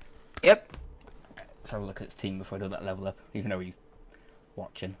 Yep. Let's have a look at his team before I do that level up, even though he's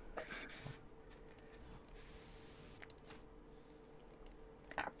watching.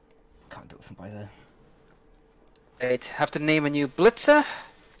 Can't do it from by there. Right, have to name a new blitzer.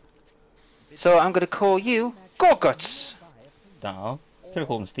 So I'm gonna call you Gorguts. No, should have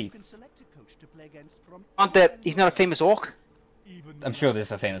called him Steve. You can select a coach to play against from Aren't that he's not a famous orc? Even I'm sure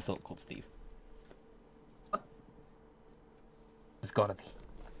there's a famous orc called Steve. There's gotta be.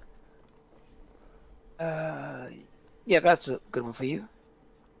 Yeah, that's a good one for you.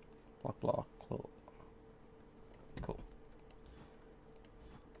 Block, claw. Cool.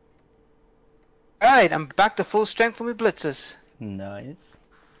 Alright, I'm back to full strength for my blitzers. Nice.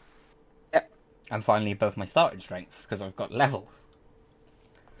 Yep. I'm finally above my starting strength because I've got levels.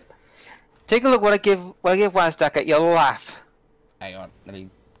 Take a look what I give Wastacker, you'll laugh. Hang on, let me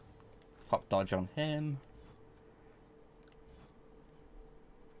pop dodge on him.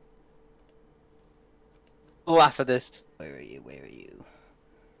 Laugh at this. Where are you? Where are you?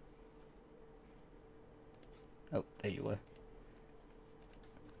 Oh, there you were.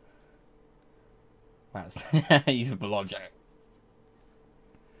 Wow, he's a blodger.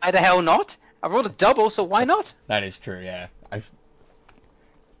 Why the hell not? I rolled a double, so why not? That is true, yeah. I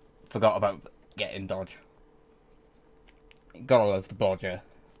forgot about getting dodge. Gotta love the blodger.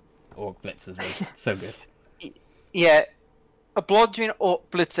 Orc blitzers are so good. Yeah, a bludgeon or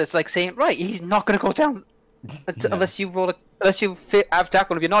blitzer, it's like saying, right, he's not gonna go down unless you roll unless you have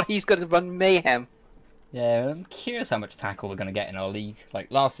tackle. If you're not, he's gonna run mayhem. Yeah, I'm curious how much tackle we're gonna get in our league.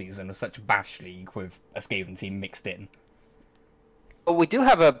 Like last season was such a bash league with a Skaven team mixed in. But we do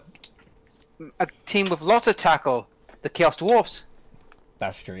have a team with lots of tackle, the Chaos Dwarfs.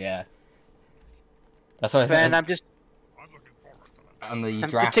 That's true, yeah. That's what I And said. I'm just looking forward to that. On the I'm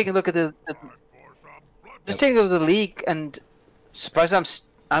draft. just taking a look at the Time for some blood. just taking a look at the league and surprised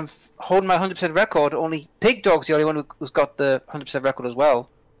I'm holding my 100% record. Only Pig Dog's the only one who's got the 100% record as well.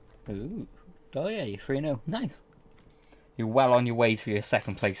 Ooh. Oh yeah, you're 3-0. Nice. You're well on your way to your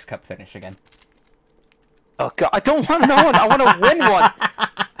second place cup finish again. Oh god, I don't want no one. I want to win one.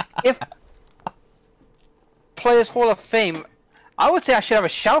 If Players Hall of Fame, I would say I should have a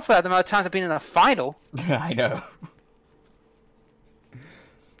shout for that. The amount of times I've been in a final. I know.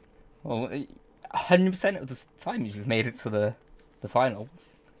 Well, 100% of the times you've made it to the finals.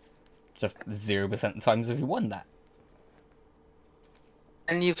 Just 0% of the times have you won that.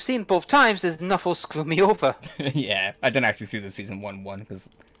 And you've seen both times. There's nothing screw me over. Yeah, I didn't actually see the season 1 because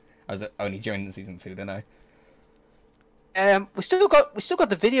I was only joining the season 2, didn't I? We still got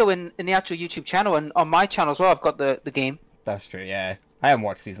the video in the actual YouTube channel and on my channel as well. I've got the game. That's true, yeah. I haven't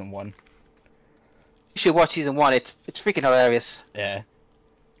watched season 1. You should watch season 1. It's freaking hilarious. Yeah.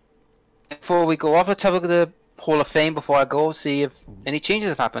 Before we go off, let's have a look at the Hall of Fame before I go. See if any changes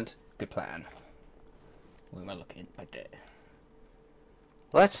have happened. Good plan. Where am I looking? Right there.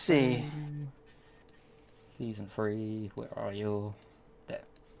 Let's see. Season 3, where are you? There.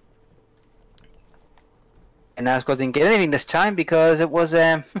 And Nazgul didn't get anything this time because it was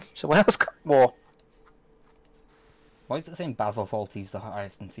someone else got more. Why is it saying Basil Fawlty's the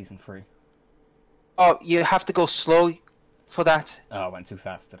highest in season 3? Oh, you have to go slow for that. Oh, I went too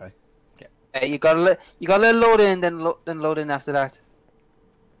fast, did I? Okay. You gotta let load in, then load in after that.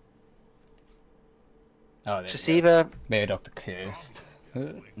 Oh, there To we see go. the Maybe Dr. Cursed.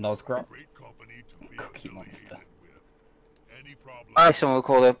 Nosgrot. Great company to be Cookie affiliated monster. with. Any problem? I someone would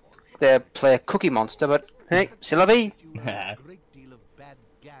call their player Cookie Monster, but hey, c'est la vie. You have a great deal of bad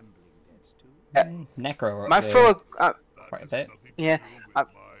gambling debts too. Necro. My throw quite a bit. Yeah.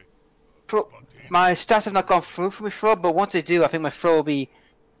 My stats have not gone through for my throw, but once they do, I think my throw will be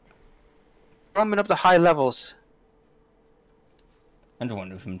coming up to high levels. Under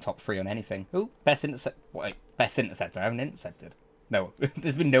one of them top 3 on anything. Ooh, best intercept. Wait, best interceptor. I haven't intercepted. No,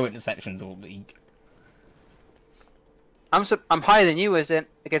 there's been no interceptions all league. I'm higher than you as in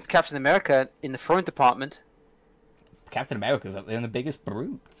against Captain America in the throwing department. Captain America's up there in the biggest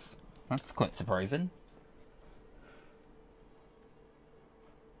brutes. That's quite surprising.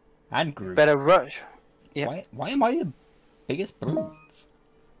 And Groot. Better rush. Yeah. Why am I the biggest brutes?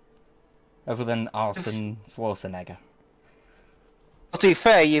 Other than Arson Schwarzenegger. Well, to be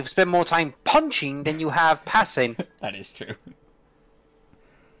fair, you've spent more time punching than you have passing. That is true.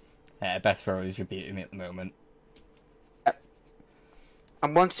 Yeah, best throwers you're beating me at the moment.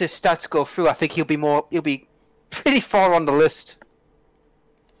 And once his stats go through, I think he'll be pretty far on the list.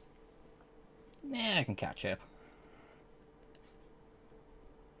 Yeah, I can catch up.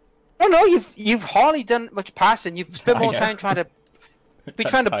 Oh no, you've hardly done much passing. You've spent more time trying to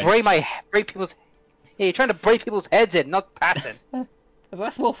break people's. Yeah, you're trying to break people's heads in, not passing.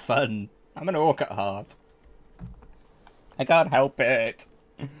 That's more fun. I'm an orc at heart. I can't help it.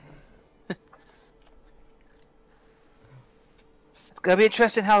 It's gonna be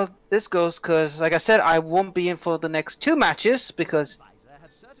interesting how this goes, because, like I said, I won't be in for the next 2 matches because.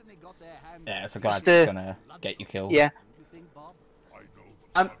 Yeah, so glad it's gonna get you killed. Yeah.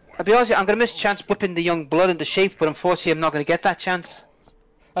 I'll be honest with you, I'm gonna miss a chance whipping the young blood into shape, but unfortunately, I'm not gonna get that chance.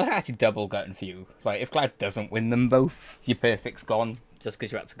 That's actually double gutting for you. Like, if Glad doesn't win them both, your perfect's gone, just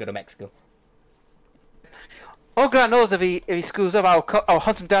because you had to go to Mexico. All Grant knows if he screws up, I'll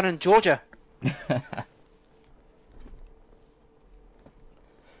hunt him down in Georgia. To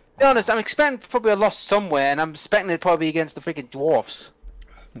be honest, I'm expecting probably a loss somewhere, and I'm expecting it probably against the freaking dwarfs.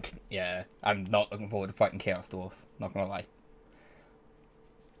 Yeah, I'm not looking forward to fighting Chaos Dwarfs, not gonna lie.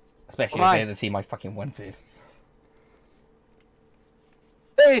 Especially if they're the team I fucking wanted.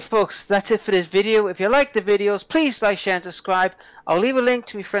 Hey folks, that's it for this video. If you like the videos, please like, share and subscribe. I'll leave a link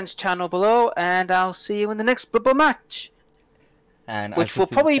to my friend's channel below, and I'll see you in the next Blood Bowl match. And which will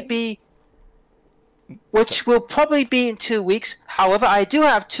probably be in 2 weeks. However, I do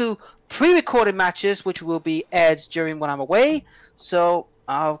have 2 pre-recorded matches which will be aired during when I'm away. So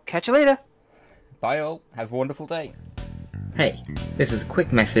I'll catch you later. Bye all, have a wonderful day. Hey, this is a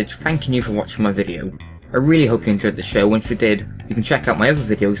quick message thanking you for watching my video. I really hope you enjoyed the show, and if you did, you can check out my other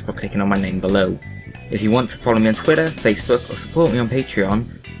videos by clicking on my name below. If you want to follow me on Twitter, Facebook, or support me on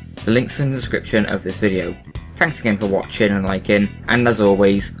Patreon, the links are in the description of this video. Thanks again for watching and liking, and as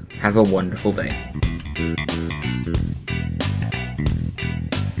always, have a wonderful day.